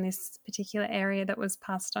baggage on this particular area that was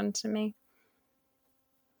passed on to me.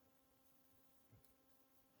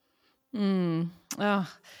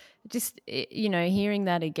 Just, hearing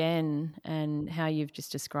that again, and how you've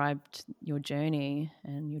just described your journey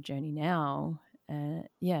and your journey now,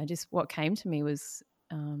 just what came to me was,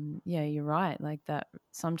 you're right. Like that,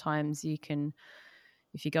 sometimes you can,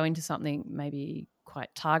 if you go into something maybe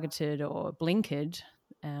quite targeted or blinkered,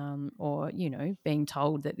 or being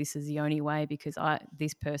told that this is the only way because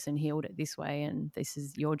this person healed it this way and this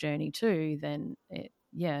is your journey too, then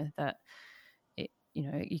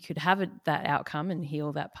you could have that outcome and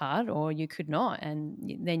heal that part, or you could not, and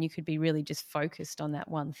then you could be really just focused on that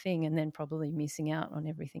one thing and then probably missing out on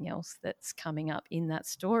everything else that's coming up in that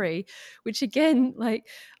story, which again, like,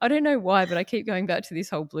 I don't know why, but I keep going back to this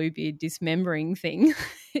whole Bluebeard dismembering thing.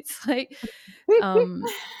 It's like,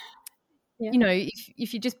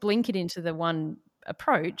 if you just blink it into the one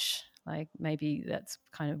approach, like maybe that's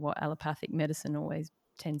kind of what allopathic medicine always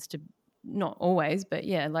tends to, not always, but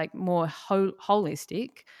like more holistic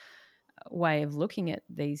way of looking at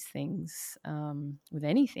these things, with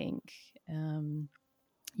anything.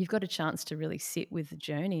 You've got a chance to really sit with the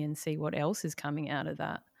journey and see what else is coming out of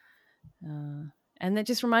that. And that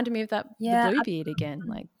just reminded me of that, the Bluebeard again,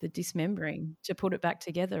 like the dismembering, to put it back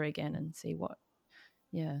together again and see what,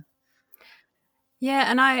 Yeah,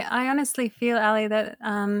 and I honestly feel, Ali, that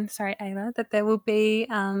Ayla, that there will be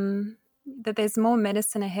that there's more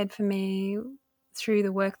medicine ahead for me through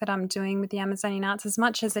the work that I'm doing with the Amazonian arts, as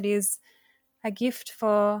much as it is a gift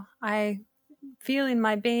for, I feel in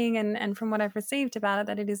my being and from what I've received about it,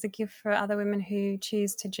 that it is a gift for other women who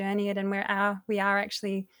choose to journey it, and we are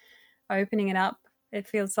actually opening it up. It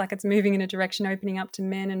feels like it's moving in a direction, opening up to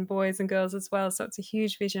men and boys and girls as well. So it's a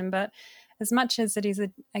huge vision. But as much as it is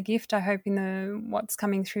a gift, I hope in what's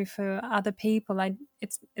coming through for other people,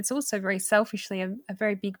 it's also very selfishly a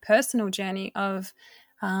very big personal journey of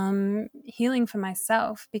healing for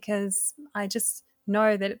myself, because I just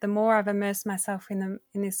know that the more I've immersed myself in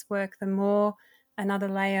this work, the more another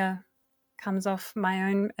layer comes off my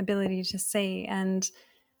own ability to see. And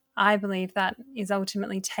I believe that is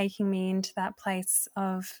ultimately taking me into that place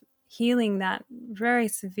of healing that very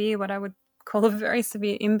severe, what I would call a very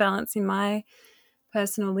severe imbalance in my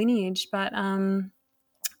personal lineage. But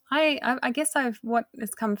I guess what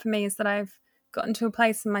has come for me is that I've gotten to a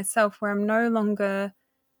place in myself where I'm no longer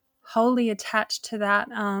wholly attached to that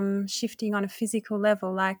shifting on a physical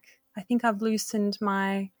level. Like, I think I've loosened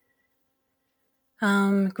my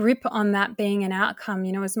grip on that being an outcome,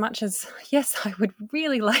 as much as, yes, I would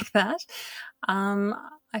really like that.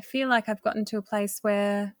 I feel like I've gotten to a place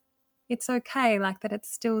where it's okay, like that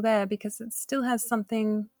it's still there, because it still has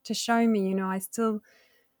something to show me,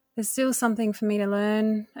 there's still something for me to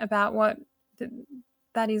learn about what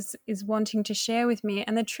that is wanting to share with me.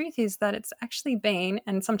 And the truth is that it's actually been,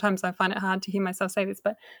 and sometimes I find it hard to hear myself say this,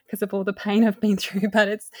 but because of all the pain I've been through, but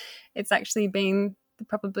it's actually been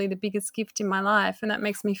probably the biggest gift in my life. And that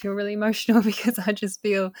makes me feel really emotional, because I just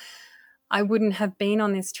feel I wouldn't have been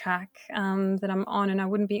on this track that I'm on, and I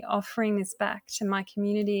wouldn't be offering this back to my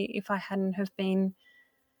community if I hadn't have been,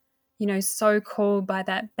 so called by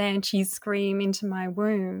that banshee scream into my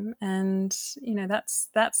womb. And,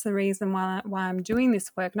 that's the reason why I'm doing this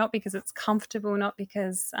work, not because it's comfortable, not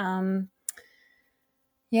because,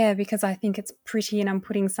 because I think it's pretty and I'm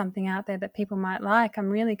putting something out there that people might like. I'm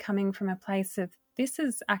really coming from a place of, this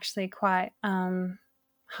is actually quite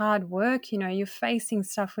hard work. You're facing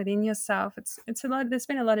stuff within yourself. It's a lot. There's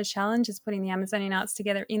been a lot of challenges putting the Amazonian arts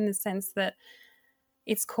together, in the sense that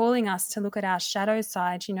it's calling us to look at our shadow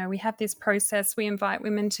side. We have this process we invite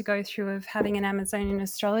women to go through of having an Amazonian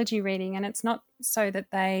astrology reading, and it's not so that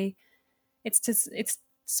it's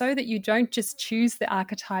so that you don't just choose the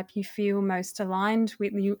archetype you feel most aligned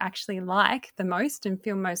with, you actually like the most and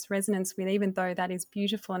feel most resonance with, even though that is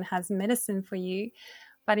beautiful and has medicine for you.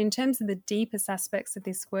 But in terms of the deepest aspects of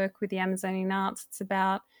this work with the Amazonian arts, it's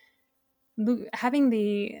about having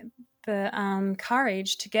the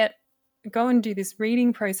courage to go and do this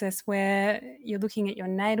reading process where you're looking at your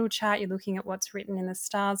natal chart, you're looking at what's written in the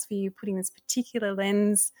stars for you, putting this particular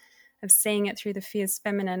lens of seeing it through the fierce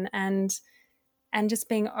feminine, and just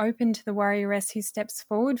being open to the warrioress who steps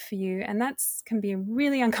forward for you. And that can be a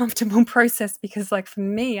really uncomfortable process, because like for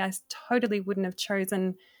me, I totally wouldn't have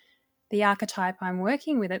chosen the archetype I'm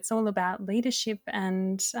working with. It's all about leadership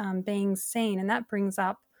and being seen, and that brings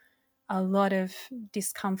up a lot of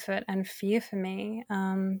discomfort and fear for me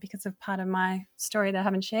because of part of my story that I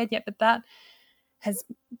haven't shared yet. But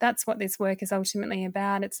that's what this work is ultimately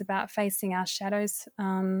about. It's about facing our shadows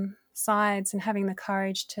sides and having the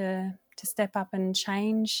courage to step up and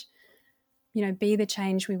change, be the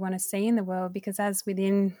change we want to see in the world. Because as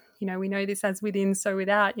within, we know this, as within, so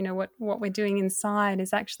without, what we're doing inside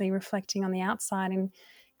is actually reflecting on the outside. And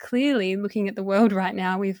clearly, looking at the world right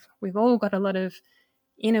now, we've all got a lot of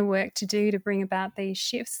inner work to do to bring about these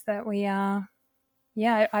shifts that we are,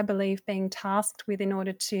 I believe, being tasked with in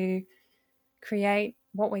order to create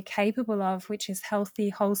what we're capable of, which is healthy,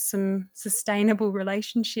 wholesome, sustainable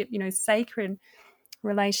relationship, sacred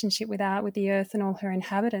relationship with the earth and all her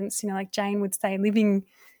inhabitants. Like Jane would say, living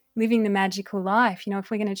the magical life.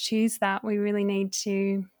 If we're going to choose that, we really need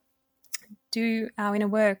to do our inner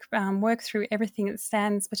work, work through everything that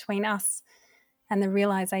stands between us and the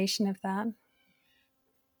realization of that.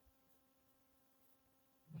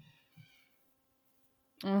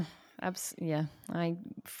 Oh, yeah, I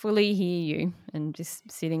fully hear you, and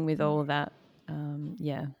just sitting with all of that.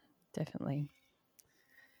 Yeah, definitely.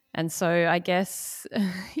 And so I guess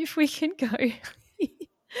if we can go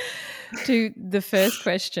to the first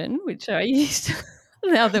question, which I used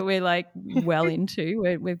now that we're like well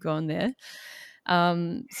into, we've gone there.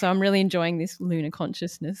 So I'm really enjoying this lunar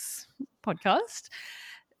consciousness podcast.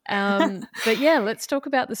 But yeah, let's talk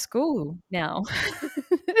about the school now.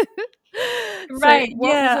 Right. So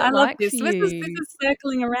what was it I love like this. for This you? is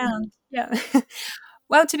circling around. Yeah.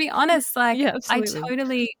 Well, to be honest, like Yeah,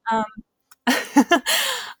 absolutely.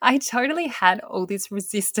 I totally had all this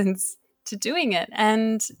resistance to doing it.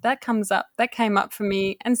 And that came up for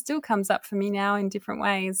me and still comes up for me now in different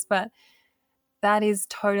ways. But that is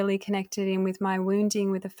totally connected in with my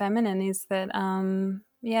wounding with the feminine, is that,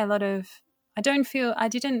 a lot of, I didn't feel,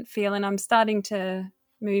 and I'm starting to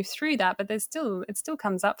move through that, but it still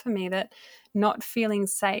comes up for me, that not feeling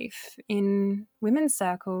safe in women's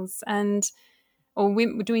circles or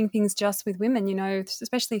doing things just with women,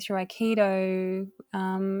 especially through Aikido,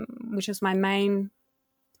 which was my main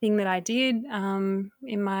thing that I did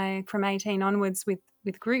from 18 onwards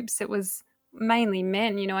with groups. It was mainly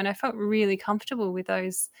men, and I felt really comfortable with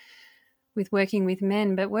working with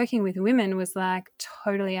men, but working with women was like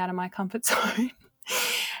totally out of my comfort zone.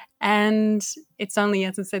 And it's only,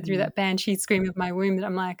 as I said, through that banshee scream of my womb that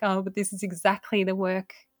I'm like, oh, but this is exactly the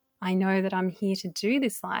work I know that I'm here to do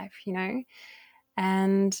this life,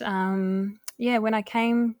 And when I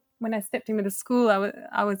stepped into the school,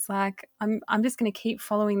 I was like, I'm just going to keep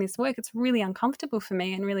following this work. It's really uncomfortable for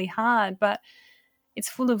me and really hard, but it's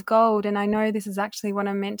full of gold, and I know this is actually what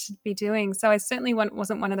I'm meant to be doing. So I certainly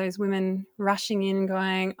wasn't one of those women rushing in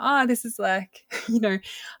going, oh, this is like, I'm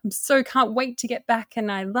so can't wait to get back, and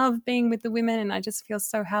I love being with the women, and I just feel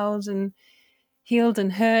so held and healed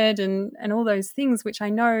and heard and all those things, which I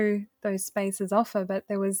know those spaces offer. But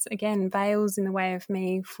there was, again, veils in the way of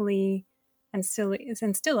me fully, and still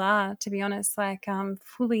are, to be honest, like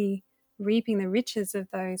fully reaping the riches of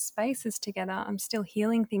those spaces together. I'm still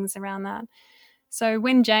healing things around that. So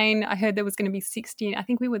when I heard there was going to be 60, I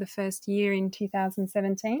think we were the first year in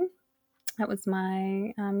 2017. That was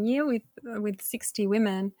my year with 60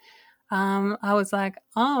 women. I was like,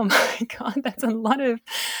 oh my God, that's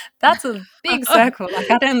a big circle.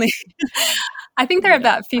 Like I think there are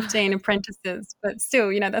about 15 apprentices, but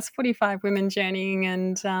still, that's 45 women journeying.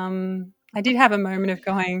 And I did have a moment of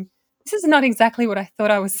going, this is not exactly what I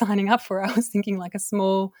thought I was signing up for. I was thinking like a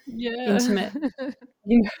small, intimate,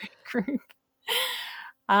 group.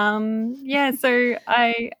 So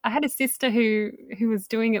I had a sister who was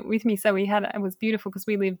doing it with me. So it was beautiful because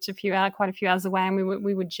we lived quite a few hours away, and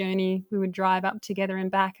we would journey, we would drive up together and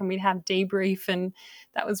back, and we'd have debrief, and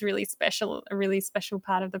that was really special, a really special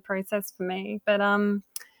part of the process for me. But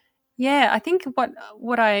I think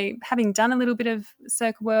what I, having done a little bit of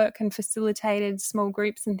circle work and facilitated small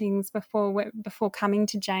groups and things before coming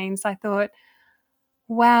to Jane's, I thought,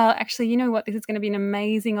 wow, actually, you know what? This is going to be an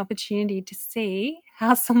amazing opportunity to see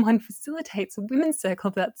how someone facilitates a women's circle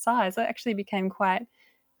of that size. I actually became quite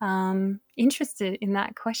interested in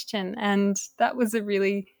that question. And that was a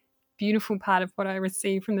really beautiful part of what I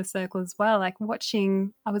received from the circle as well. Like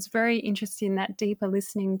watching, I was very interested in that deeper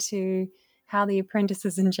listening to how the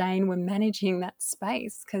apprentices and Jane were managing that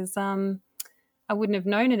space, because I wouldn't have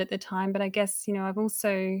known it at the time, but I guess, I've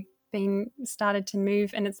also been started to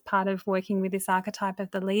move, and it's part of working with this archetype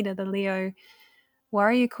of the leader, the Leo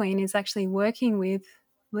warrior queen, is actually working with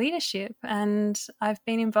leadership. And I've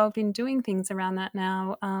been involved in doing things around that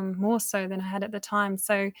now, more so than I had at the time.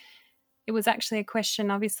 So it was actually a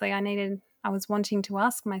question, obviously, I was wanting to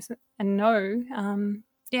ask myself and know,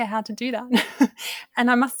 how to do that. And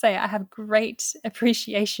I must say, I have great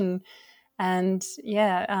appreciation. And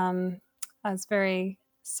I was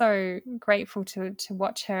so grateful to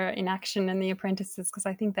watch her in action and the apprentices, because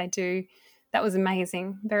I think that was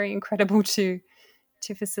amazing, very incredible to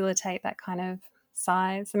facilitate that kind of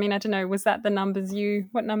size. I mean, I don't know, was that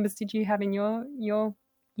what numbers did you have in your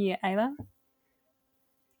year, Ayla?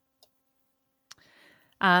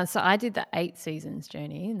 So I did the 8 seasons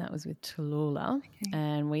journey, and that was with Tallulah,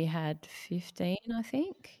 and we had 15, I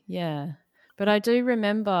think. Yeah. But I do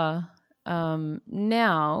remember,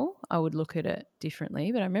 now I would look at it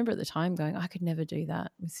differently, but I remember at the time going, I could never do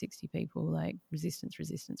that with 60 people, like resistance.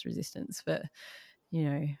 But,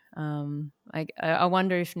 I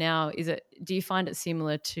wonder if now, do you find it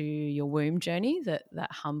similar to your womb journey,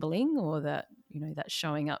 that humbling, or that, that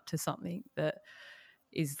showing up to something that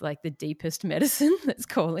is like the deepest medicine that's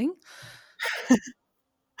calling?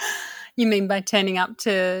 You mean by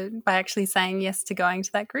by actually saying yes to going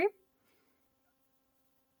to that group?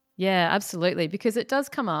 Yeah, absolutely, because it does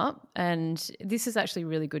come up, and this is actually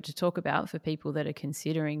really good to talk about for people that are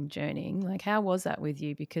considering journeying. Like, how was that with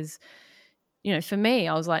you? Because, for me,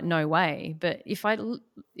 I was like, no way. But if I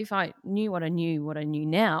knew what I knew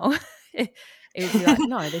now, it would be like,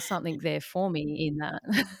 no, there's something there for me in that.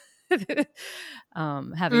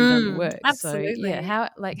 Having done the work. Absolutely. So yeah,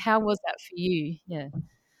 how was that for you? Yeah.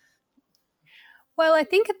 Well, I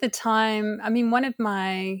think at the time, I mean, one of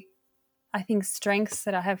my, I think, strengths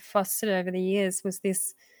that I have fostered over the years was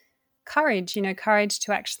this courage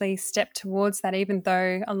to actually step towards that, even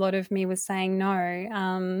though a lot of me was saying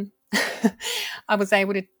no. I was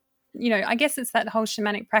able to, I guess it's that whole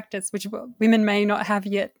shamanic practice, which women may not have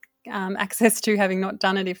yet access to, having not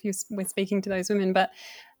done it if we're speaking to those women, but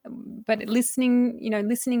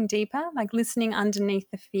listening deeper, like listening underneath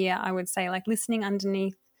the fear, I would say, like listening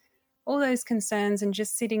underneath all those concerns and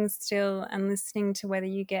just sitting still and listening to whether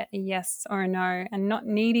you get a yes or a no, and not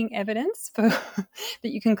needing evidence for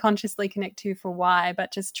that you can consciously connect to for why,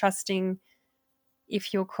 but just trusting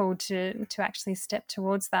if you're called to actually step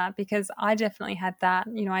towards that. Because I definitely had that,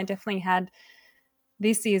 I definitely had,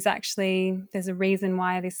 this is actually, there's a reason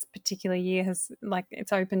why this particular year has, like,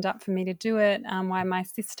 it's opened up for me to do it. Why my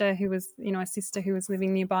sister, who was, a sister who was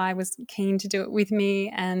living nearby, was keen to do it with me,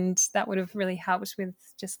 and that would have really helped with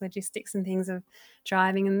just logistics and things of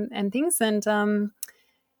driving and things. And I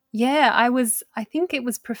think it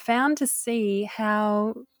was profound to see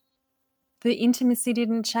how the intimacy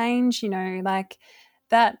didn't change, like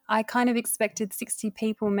that. I kind of expected 60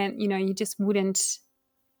 people meant, you just wouldn't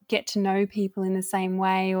get to know people in the same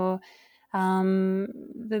way, or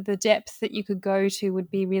the depth that you could go to would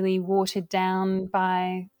be really watered down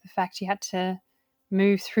by the fact you had to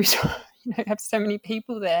move through have so many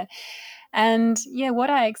people there. And what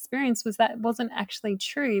I experienced was that wasn't actually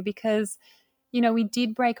true, because we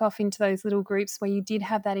did break off into those little groups where you did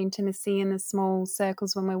have that intimacy in the small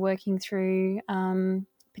circles when we're working through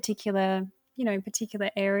particular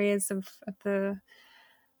areas of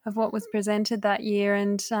what was presented that year.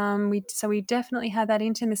 And we definitely had that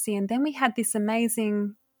intimacy. And then we had this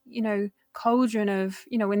amazing, cauldron of,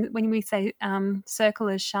 when we say circle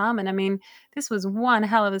as shaman, I mean, this was one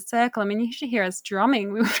hell of a circle. I mean, you should hear us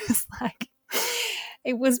drumming. We were just like,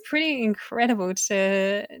 it was pretty incredible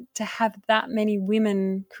to have that many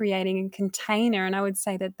women creating a container. And I would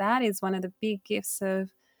say that is one of the big gifts of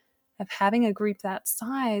having a group that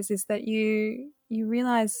size, is that you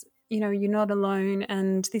realize, you're not alone,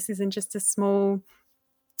 and this isn't just a small,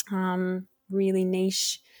 really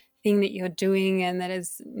niche thing that you're doing, and that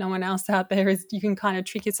is no one else out there. Is you can kind of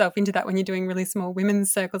trick yourself into that when you're doing really small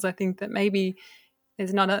women's circles. I think that maybe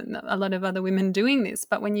there's not a lot of other women doing this,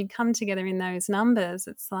 but when you come together in those numbers,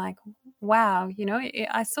 it's like, wow,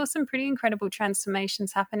 I saw some pretty incredible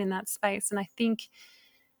transformations happen in that space. And I think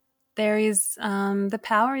there is the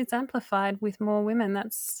power is amplified with more women.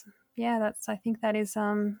 I think that is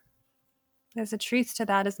there's a truth to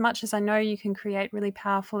that. As much as I know you can create really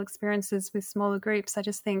powerful experiences with smaller groups, I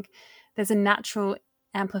just think there's a natural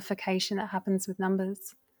amplification that happens with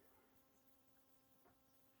numbers.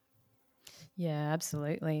 Yeah,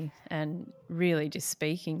 absolutely. And really just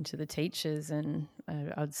speaking to the teachers. And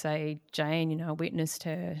I'd say Jane, I witnessed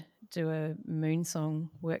her do a moon song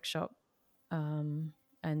workshop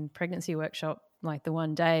and pregnancy workshop like the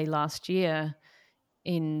one day last year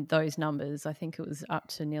in those numbers. I think it was up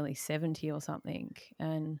to nearly 70 or something.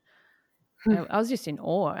 And I was just in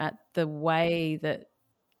awe at the way that,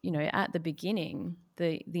 at the beginning,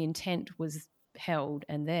 the intent was held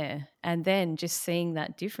and there. And then just seeing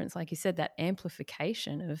that difference, like you said, that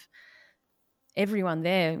amplification of everyone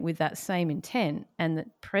there with that same intent and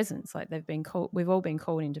that presence, like we've all been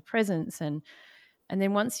called into presence. And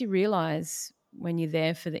then once you realize when you're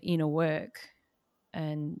there for the inner work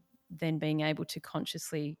and then being able to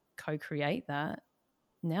consciously co-create that,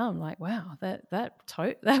 now I'm like, wow, that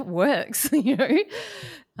works. It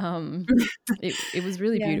was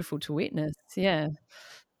really Yeah. beautiful to witness. Yeah.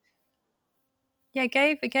 Yeah,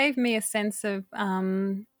 it gave me a sense of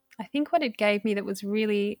I think what it gave me that was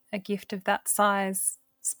really a gift of that size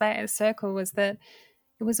circle was that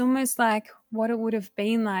it was almost like what it would have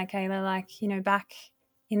been like, Ayla, like, back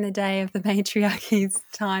in the day of the matriarchy's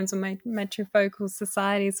times or matrifocal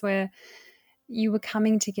societies where you were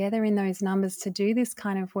coming together in those numbers to do this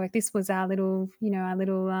kind of work. This was our little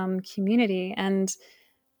community, and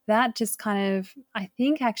that just kind of, I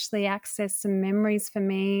think, actually accessed some memories for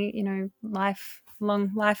me, life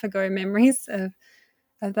ago memories of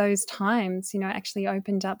those times, actually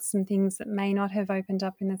opened up some things that may not have opened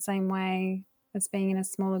up in the same way as being in a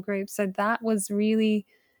smaller group. So that was really,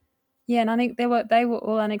 yeah, and I think they were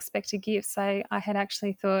all unexpected gifts. I had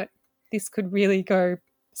actually thought this could really go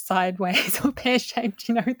sideways or pear-shaped,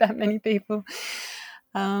 with that many people.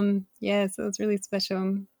 Yeah, so it was really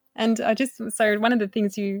special. And so one of the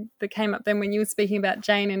things that came up then when you were speaking about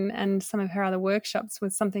Jane and some of her other workshops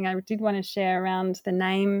was something I did want to share around the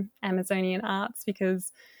name Amazonian Arts,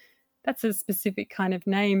 because that's a specific kind of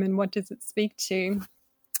name, and what does it speak to?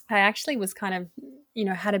 I actually was kind of,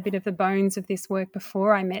 had a bit of the bones of this work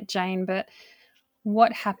before I met Jane, but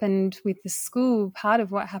what happened with the school, part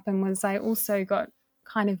of what happened was I also got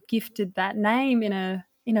kind of gifted that name in a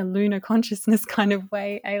lunar consciousness kind of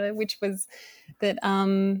way, Ayla, which was that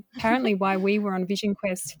apparently why we were on Vision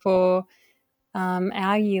Quest for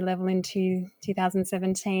our year level in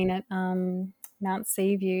 2017 at Mount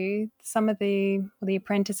Seaview. Some of the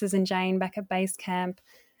apprentices and Jane back at base camp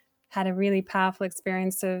had a really powerful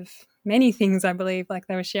experience of many things, I believe, like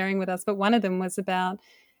they were sharing with us. But one of them was about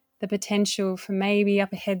the potential for maybe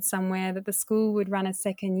up ahead somewhere that the school would run a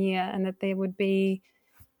second year and that there would be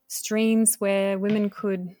streams where women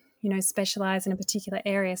could, specialize in a particular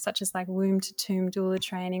area, such as like womb to tomb doula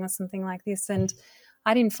training or something like this. And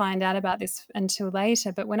I didn't find out about this until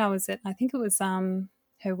later. But when I was at, I think it was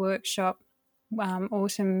her workshop,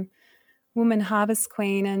 Autumn Woman Harvest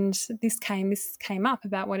Queen, and this came up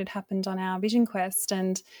about what had happened on our Vision Quest,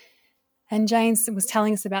 and Jane was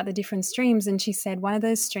telling us about the different streams, and she said one of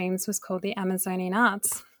those streams was called the Amazonian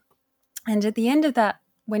Arts. And at the end of that,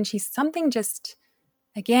 when something just,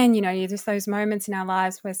 again, just those moments in our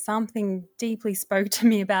lives where something deeply spoke to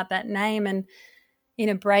me about that name. And in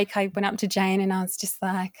a break, I went up to Jane and I was just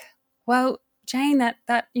like, well, Jane, that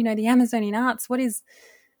the Amazonian Arts, what is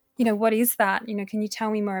that? Can you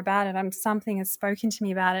tell me more about it? Something has spoken to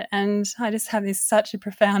me about it. And I just have such a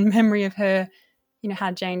profound memory of her,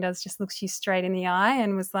 how Jane does, just looks you straight in the eye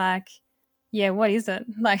and was like, yeah, what is it?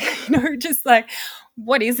 Like, just like,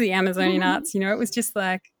 what is the Amazonian Arts? It was just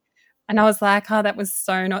like, and I was like, oh, that was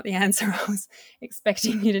so not the answer I was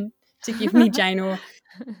expecting you to give me, Jane, or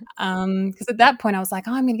because at that point I was like,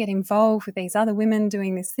 oh, I'm going to get involved with these other women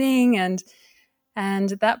doing this thing. And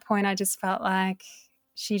at that point I just felt like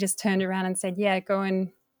she just turned around and said, yeah, go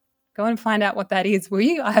and find out what that is, will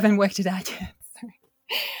you? I haven't worked it out yet.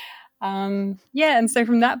 Yeah, and so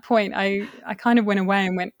from that point I kind of went away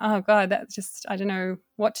and went, oh God, that's just, I don't know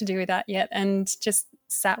what to do with that yet, and just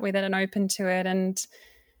sat with it and opened to it and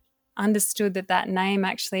understood that name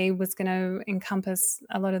actually was going to encompass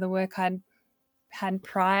a lot of the work I'd had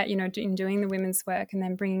prior, in doing the women's work, and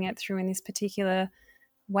then bringing it through in this particular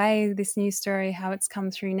way, this new story, how it's come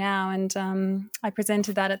through now. And I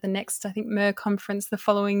presented that at the next, I think, MER conference the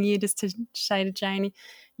following year, just to say to Jane,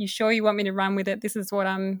 you sure you want me to run with it? This is what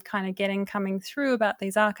I'm kind of getting coming through about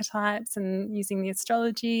these archetypes and using the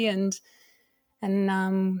astrology and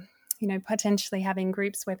potentially having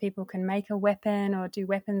groups where people can make a weapon or do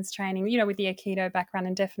weapons training, with the Aikido background,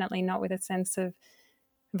 and definitely not with a sense of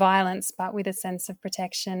violence, but with a sense of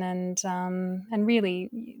protection and really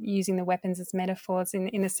using the weapons as metaphors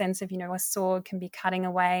in the sense of, a sword can be cutting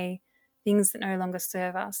away things that no longer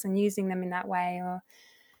serve us and using them in that way. Or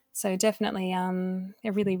so definitely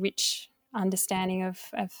a really rich understanding of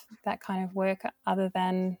that kind of work, other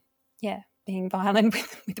than being violent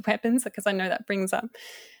with weapons, because I know that brings up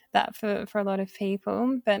that for a lot of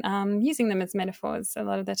people, but using them as metaphors a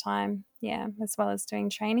lot of the time, as well as doing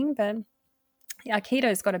training. But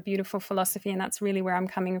Aikido's got a beautiful philosophy, and that's really where I'm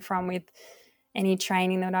coming from with any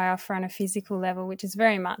training that I offer on a physical level, which is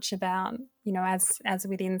very much about, as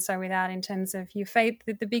within, so without, in terms of your faith.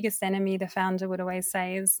 The biggest enemy, the founder would always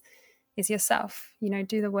say, is yourself.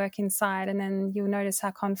 Do the work inside, and then you'll notice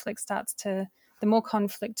how conflict the more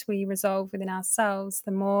conflict we resolve within ourselves,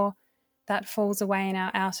 the more that falls away in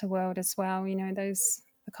our outer world as well.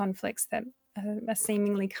 The conflicts that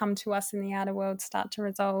seemingly come to us in the outer world start to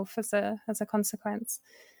resolve as a consequence.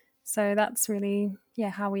 So that's really,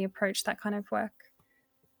 how we approach that kind of work.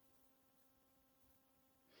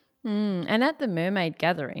 And at the Mermaid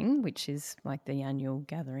Gathering, which is like the annual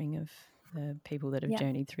gathering of the people that have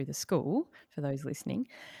journeyed through the school, for those listening,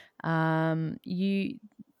 you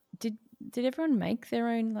did everyone make their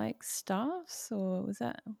own like staffs, or was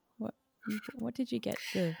that what did you get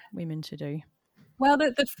the women to do? Well,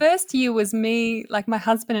 the first year was me, like my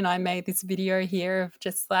husband and I made this video here of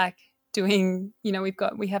just like doing,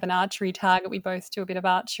 we have an archery target. We both do a bit of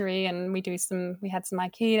archery, and we had some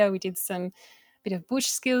Aikido, we did some bit of bush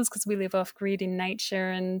skills because we live off grid in nature.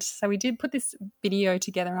 And so we did put this video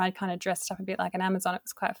together, and I kind of dressed up a bit like an Amazon. It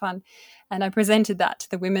was quite fun. And I presented that to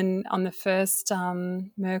the women on the first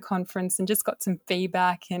MER conference, and just got some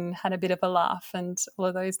feedback and had a bit of a laugh and all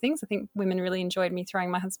of those things. I think women really enjoyed me throwing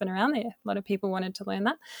my husband around there. A lot of people wanted to learn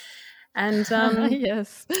that. And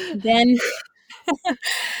yes. Then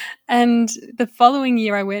and the following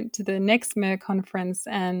year I went to the next MER conference,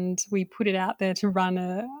 and we put it out there to run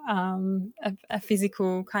a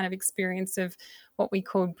physical kind of experience of what we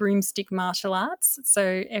called broomstick martial arts.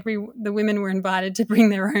 So the women were invited to bring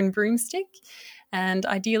their own broomstick, and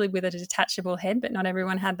ideally with a detachable head, but not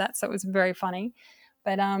everyone had that, so it was very funny.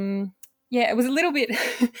 But it was a little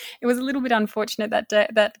bit unfortunate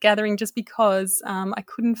that gathering, just because I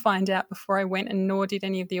couldn't find out before I went, and nor did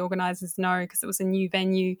any of the organisers know, because it was a new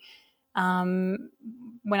venue. When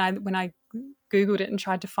I Googled it and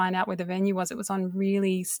tried to find out where the venue was, it was on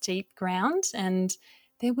really steep ground, and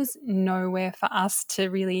there was nowhere for us to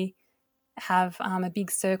really have a big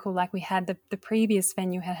circle like we had. The previous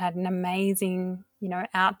venue had an amazing,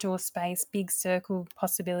 outdoor space, big circle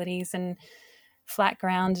possibilities, and flat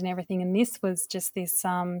ground and everything. And this was just this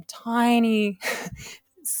tiny,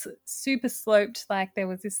 super sloped, like there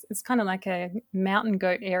was this, it's kind of like a mountain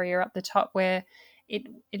goat area up the top where it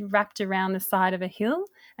wrapped around the side of a hill.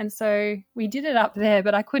 And so we did it up there,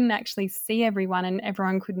 but I couldn't actually see everyone, and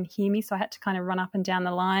everyone couldn't hear me. So I had to kind of run up and down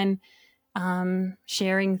the line,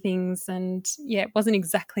 sharing things. And it wasn't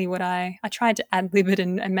exactly what I tried to ad-lib it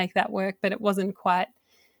and make that work, but it wasn't quite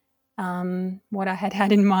what I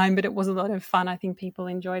had in mind. But it was a lot of fun. I think people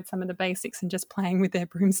enjoyed some of the basics and just playing with their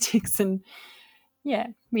broomsticks, and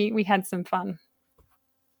we had some fun.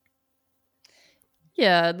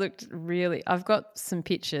 Yeah, it looked really, I've got some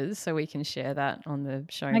pictures so we can share that on the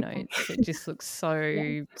show notes. It just looks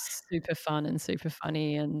so super fun and super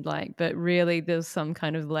funny, and like, but really there's some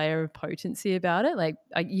kind of layer of potency about it. Like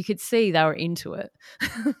you could see they were into it.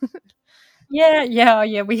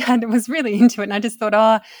 It was really into it. And I just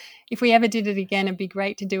thought, if we ever did it again, it'd be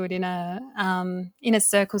great to do it in a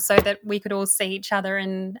circle, so that we could all see each other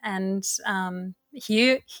and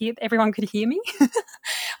hear everyone could hear me.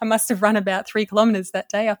 I must have run about 3 kilometers that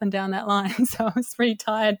day up and down that line, so I was pretty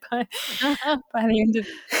tired by the end of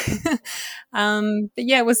it. But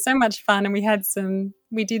it was so much fun, and we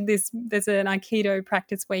did this. There's an Aikido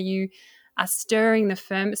practice where you are stirring the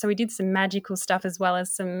firm. So we did some magical stuff, as well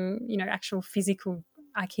as some, actual physical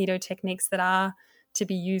Aikido techniques that are to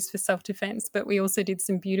be used for self-defense. But we also did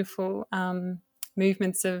some beautiful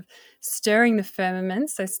movements of stirring the firmament,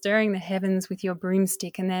 so stirring the heavens with your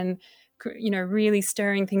broomstick, and then really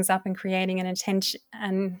stirring things up and creating an intention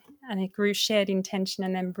and a group shared intention,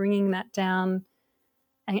 and then bringing that down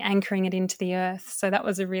and anchoring it into the earth. So that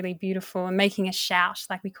was a really beautiful, and making a shout,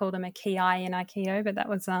 like we call them a ki in Aikido. But that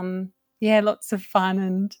was lots of fun,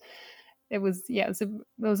 and there was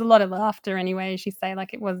a lot of laughter anyway, as you say.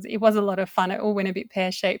 Like it was a lot of fun. It all went a bit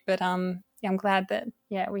pear-shaped, but I'm glad that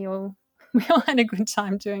we all had a good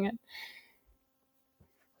time doing it.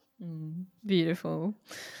 Beautiful.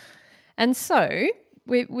 And so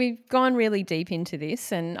we've gone really deep into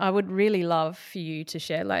this, and I would really love for you to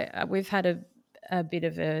share. Like we've had a bit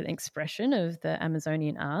of an expression of the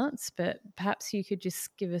Amazonian arts, but perhaps you could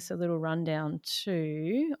just give us a little rundown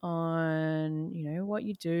too on, what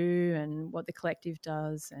you do and what the collective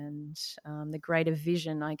does, and the greater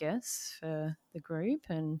vision, I guess, for the group,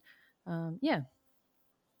 and Yeah.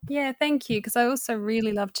 Yeah, thank you. Because I also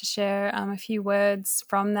really love to share a few words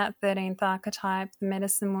from that 13th archetype, the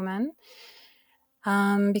medicine woman,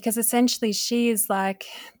 because essentially she is like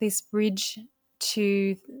this bridge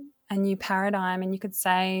to a new paradigm. And you could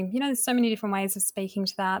say, there's so many different ways of speaking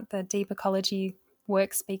to that. The deep ecology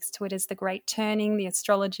work speaks to it as the great turning. The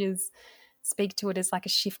astrologers speak to it as like a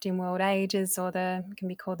shift in world ages, or it can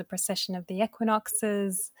be called the precession of the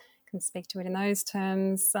equinoxes. Can speak to it in those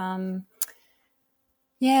terms.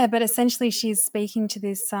 Yeah, but essentially she's speaking to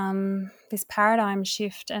this this paradigm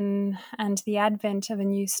shift and the advent of a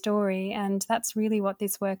new story, and that's really what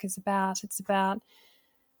this work is about. It's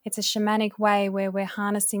a shamanic way where we're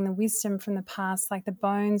harnessing the wisdom from the past, like the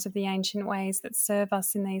bones of the ancient ways that serve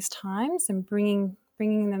us in these times, and bringing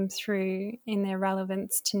them through in their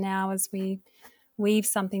relevance to now as we weave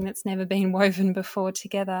something that's never been woven before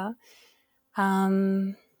together.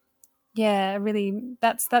 Yeah, really,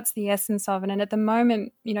 that's the essence of it. And at the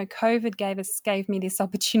moment, COVID gave me this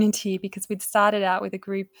opportunity, because we'd started out with a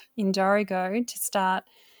group in Dorrigo to start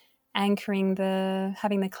anchoring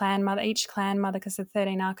having the clan mother, each clan mother, because the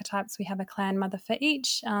 13 archetypes, we have a clan mother for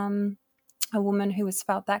each, a woman who has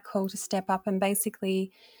felt that call to step up and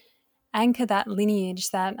basically anchor that lineage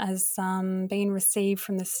that has been received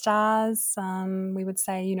from the stars. We would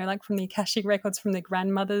say, like from the Akashic records, from the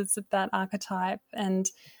grandmothers of that archetype.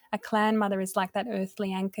 And a clan mother is like that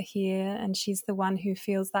earthly anchor here, and she's the one who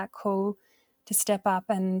feels that call to step up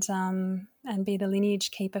and be the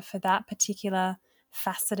lineage keeper for that particular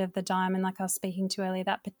facet of the diamond, like I was speaking to earlier,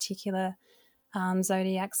 that particular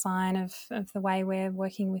zodiac sign of the way we're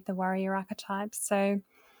working with the warrior archetype. So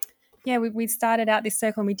yeah, we started out this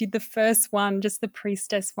circle, and we did the first one, just the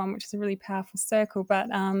priestess one, which is a really powerful circle. But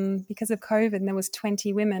because of COVID and there was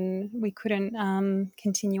 20 women, we couldn't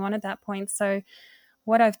continue on at that point. So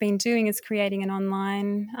what I've been doing is creating an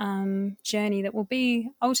online journey that will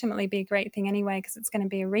ultimately be a great thing anyway, because it's going to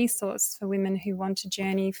be a resource for women who want to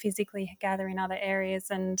journey physically, gather in other areas,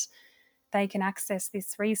 and they can access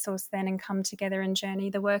this resource then and come together and journey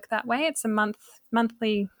the work that way. It's a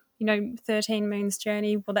monthly 13 moons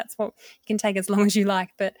journey. Well, that's what you can take as long as you like,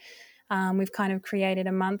 but we've kind of created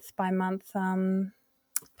a month by month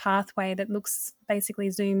pathway that basically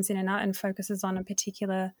zooms in and out and focuses on a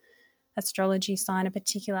particular astrology sign, a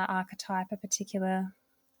particular archetype, a particular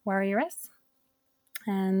warrioress.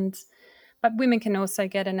 But women can also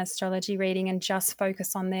get an astrology reading and just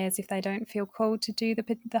focus on theirs if they don't feel called to do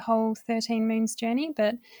the whole 13 moons journey.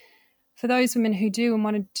 But for those women who do and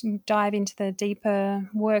want to dive into the deeper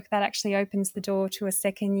work, that actually opens the door to a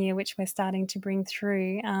second year, which we're starting to bring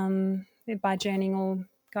through by journeying, or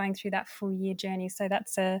going through that full year journey. So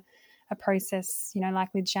that's a process,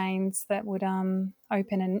 like with Jane's, that would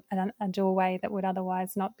open a doorway that would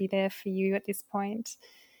otherwise not be there for you at this point.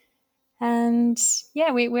 And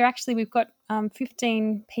yeah, we've got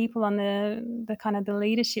 15 people on the kind of the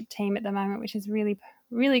leadership team at the moment, which is really,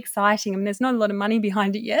 really exciting. I mean, there's not a lot of money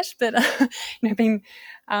behind it yet, but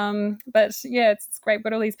but yeah, it's great.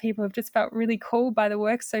 But all these people have just felt really called by the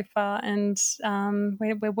work so far, and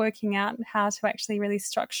we're working out how to actually really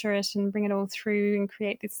structure it and bring it all through and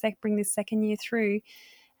bring this second year through.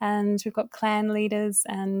 And we've got clan leaders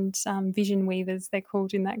and vision weavers, they're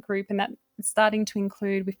called, in that group, and that's starting to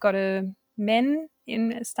include, we've got men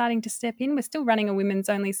starting to step in. We're still running a women's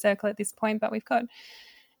only circle at this point, but we've got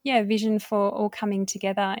vision for all coming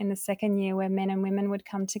together in the second year, where men and women would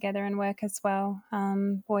come together and work as well,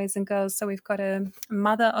 boys and girls. So we've got a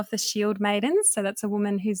mother of the shield maidens, so that's a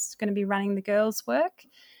woman who's going to be running the girls' work.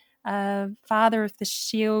 Father of the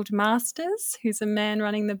shield masters, who's a man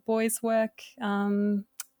running the boys' work.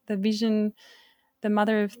 The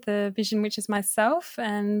mother of the vision, which is myself,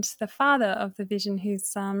 and the father of the vision,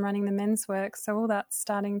 who's running the men's work. So all that's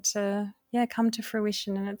starting to come to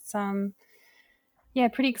fruition, and it's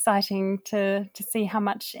pretty exciting to see how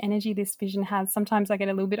much energy this vision has. Sometimes I get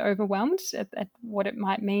a little bit overwhelmed at what it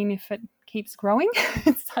might mean if it keeps growing.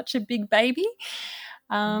 It's such a big baby,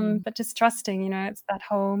 but just trusting, it's that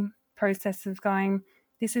whole process of going,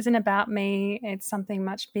 this isn't about me, it's something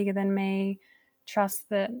much bigger than me. Trust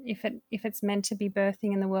that if it's meant to be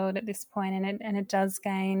birthing in the world at this point, and it does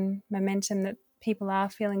gain momentum, that people are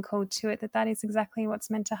feeling called to it, that is exactly what's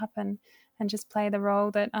meant to happen, and just play the role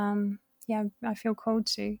that I feel called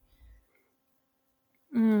to.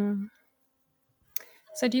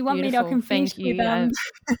 So do you want Beautiful. me to? I can finish Thank you. with I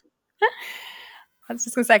was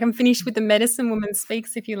just going to say, I can finish with the medicine woman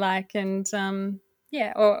speaks if you like, and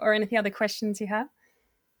or anything other questions you have.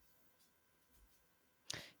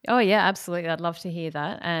 Oh, yeah, absolutely. I'd love to hear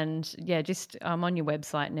that. And yeah, just I'm on your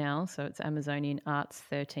website now. So it's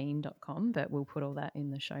amazonianarts13.com, but we'll put all that in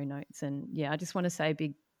the show notes. And yeah, I just want to say a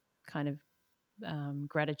big kind of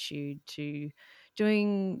gratitude to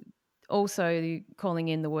doing also calling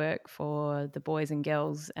in the work for the boys and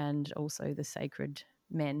girls and also the sacred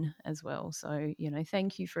men as well. So,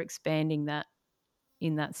 thank you for expanding that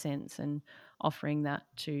in that sense and offering that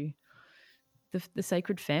to the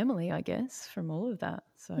sacred family, I guess, from all of that.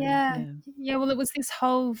 So, Yeah. yeah. Yeah. Well, it was this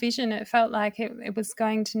whole vision. It felt like it was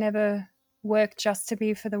going to never work just to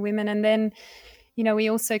be for the women. And then, we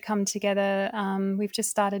also come together. We've just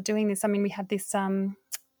started doing this. I mean, we had this,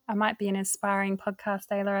 I might be an aspiring podcast,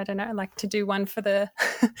 Ayla. I don't know, like to do one for the,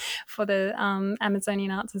 for the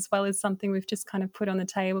Amazonian arts as well as something we've just kind of put on the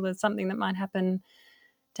table as something that might happen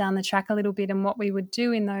down the track a little bit. And what we would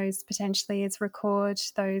do in those potentially is record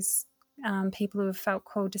those people who have felt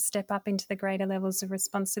called to step up into the greater levels of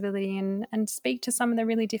responsibility and speak to some of the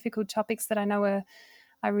really difficult topics that I know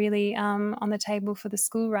are really on the table for the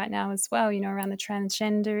school right now as well, around the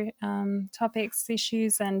transgender topics,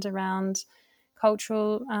 issues, and around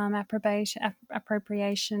cultural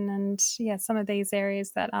appropriation and, some of these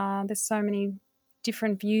areas that there's so many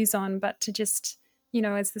different views on, but to just,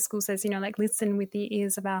 as the school says, like listen with the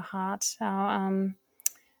ears of our heart and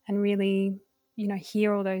really,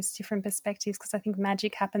 hear all those different perspectives, because I think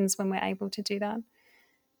magic happens when we're able to do that.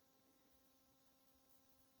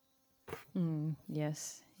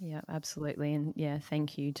 Yes. Yeah, absolutely. And yeah,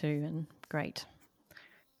 thank you too. And great.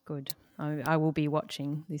 Good. I will be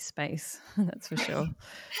watching this space. That's for sure.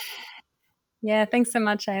 Yeah, thanks so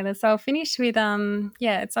much, Ayla. So I'll finish with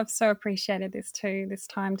I've so appreciated this too, this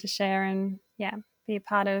time to share and be a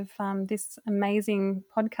part of this amazing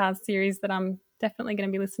podcast series that I'm definitely going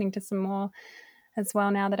to be listening to some more as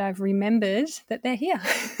well now that I've remembered that they're here.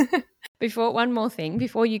 One more thing,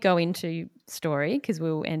 before you go into story, because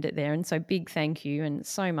we'll end it there. And so big thank you and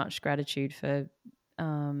so much gratitude for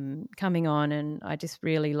coming on. And I just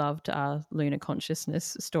really loved our lunar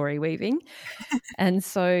consciousness story weaving. And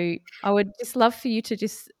so I would just love for you to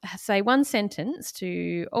just say one sentence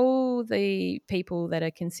to all the people that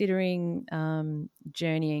are considering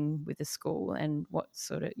journeying with the school and what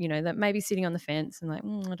sort of, that may be sitting on the fence and like,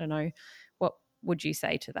 I don't know, what would you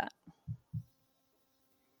say to that?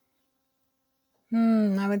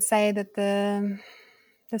 I would say that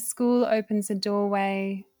the school opens a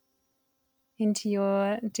doorway into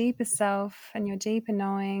your deeper self and your deeper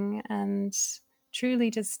knowing, and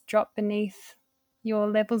truly just drop beneath your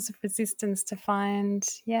levels of resistance to find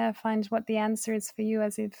what the answer is for you,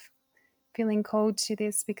 as if feeling called to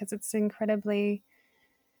this, because it's incredibly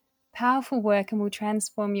powerful work and will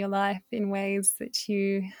transform your life in ways that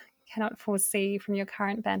you cannot foresee from your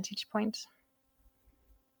current vantage point.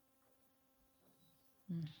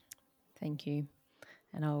 Thank you.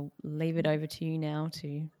 And I'll leave it over to you now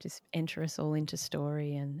to just enter us all into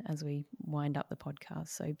story and as we wind up the podcast.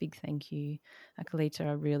 So big thank you, Akhalita.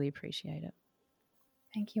 I really appreciate it.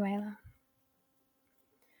 Thank you, Ayla.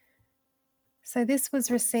 So this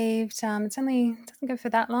was received, it doesn't go for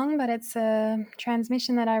that long, but it's a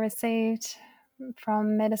transmission that I received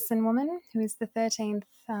from Medicine Woman, who is the 13th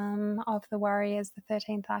of the warriors, the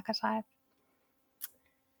 13th archetype.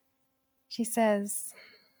 She says,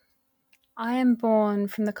 I am born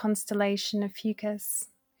from the constellation of Fucus,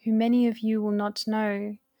 who many of you will not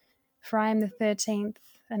know, for I am the 13th,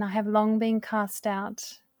 and I have long been cast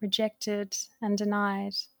out, rejected, and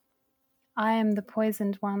denied. I am the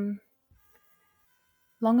poisoned one.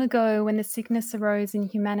 Long ago, when the sickness arose in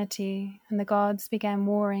humanity and the gods began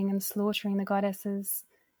warring and slaughtering the goddesses,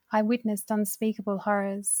 I witnessed unspeakable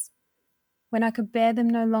horrors. When I could bear them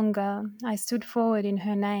no longer, I stood forward in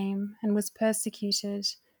her name and was persecuted,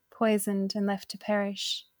 poisoned, and left to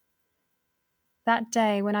perish. That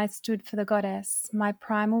day when I stood for the goddess, my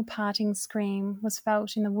primal parting scream was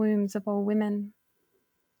felt in the wombs of all women.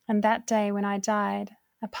 And that day when I died,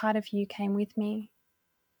 a part of you came with me.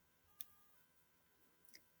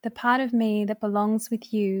 The part of me that belongs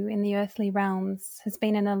with you in the earthly realms has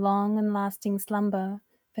been in a long and lasting slumber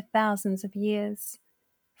for thousands of years,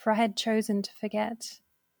 for I had chosen to forget.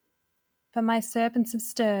 But my serpents have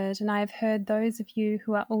stirred, and I have heard those of you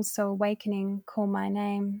who are also awakening call my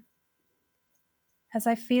name. As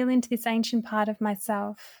I feel into this ancient part of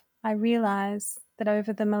myself, I realize that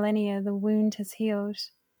over the millennia the wound has healed,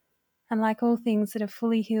 and like all things that are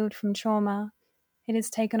fully healed from trauma, it has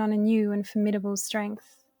taken on a new and formidable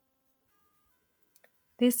strength.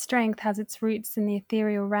 This strength has its roots in the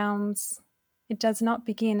ethereal realms. It does not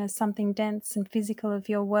begin as something dense and physical of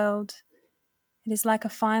your world. It is like a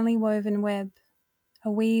finely woven web,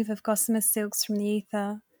 a weave of gossamer silks from the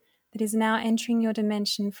ether that is now entering your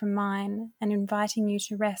dimension from mine and inviting you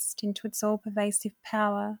to rest into its all-pervasive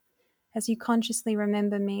power as you consciously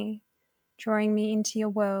remember me, drawing me into your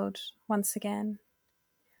world once again.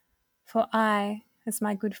 For I, as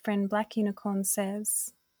my good friend Black Unicorn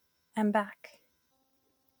says, am back.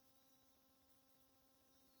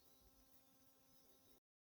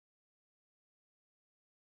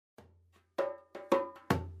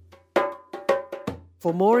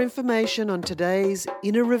 For more information on today's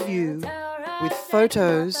inner review with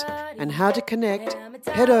photos and how to connect,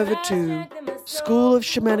 head over to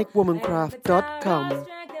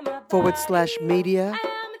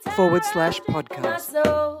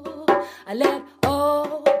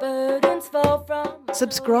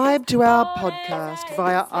Subscribe to our podcast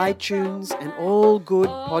via iTunes and all good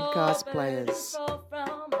podcast players.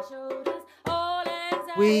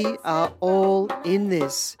 We are all in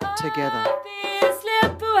this together.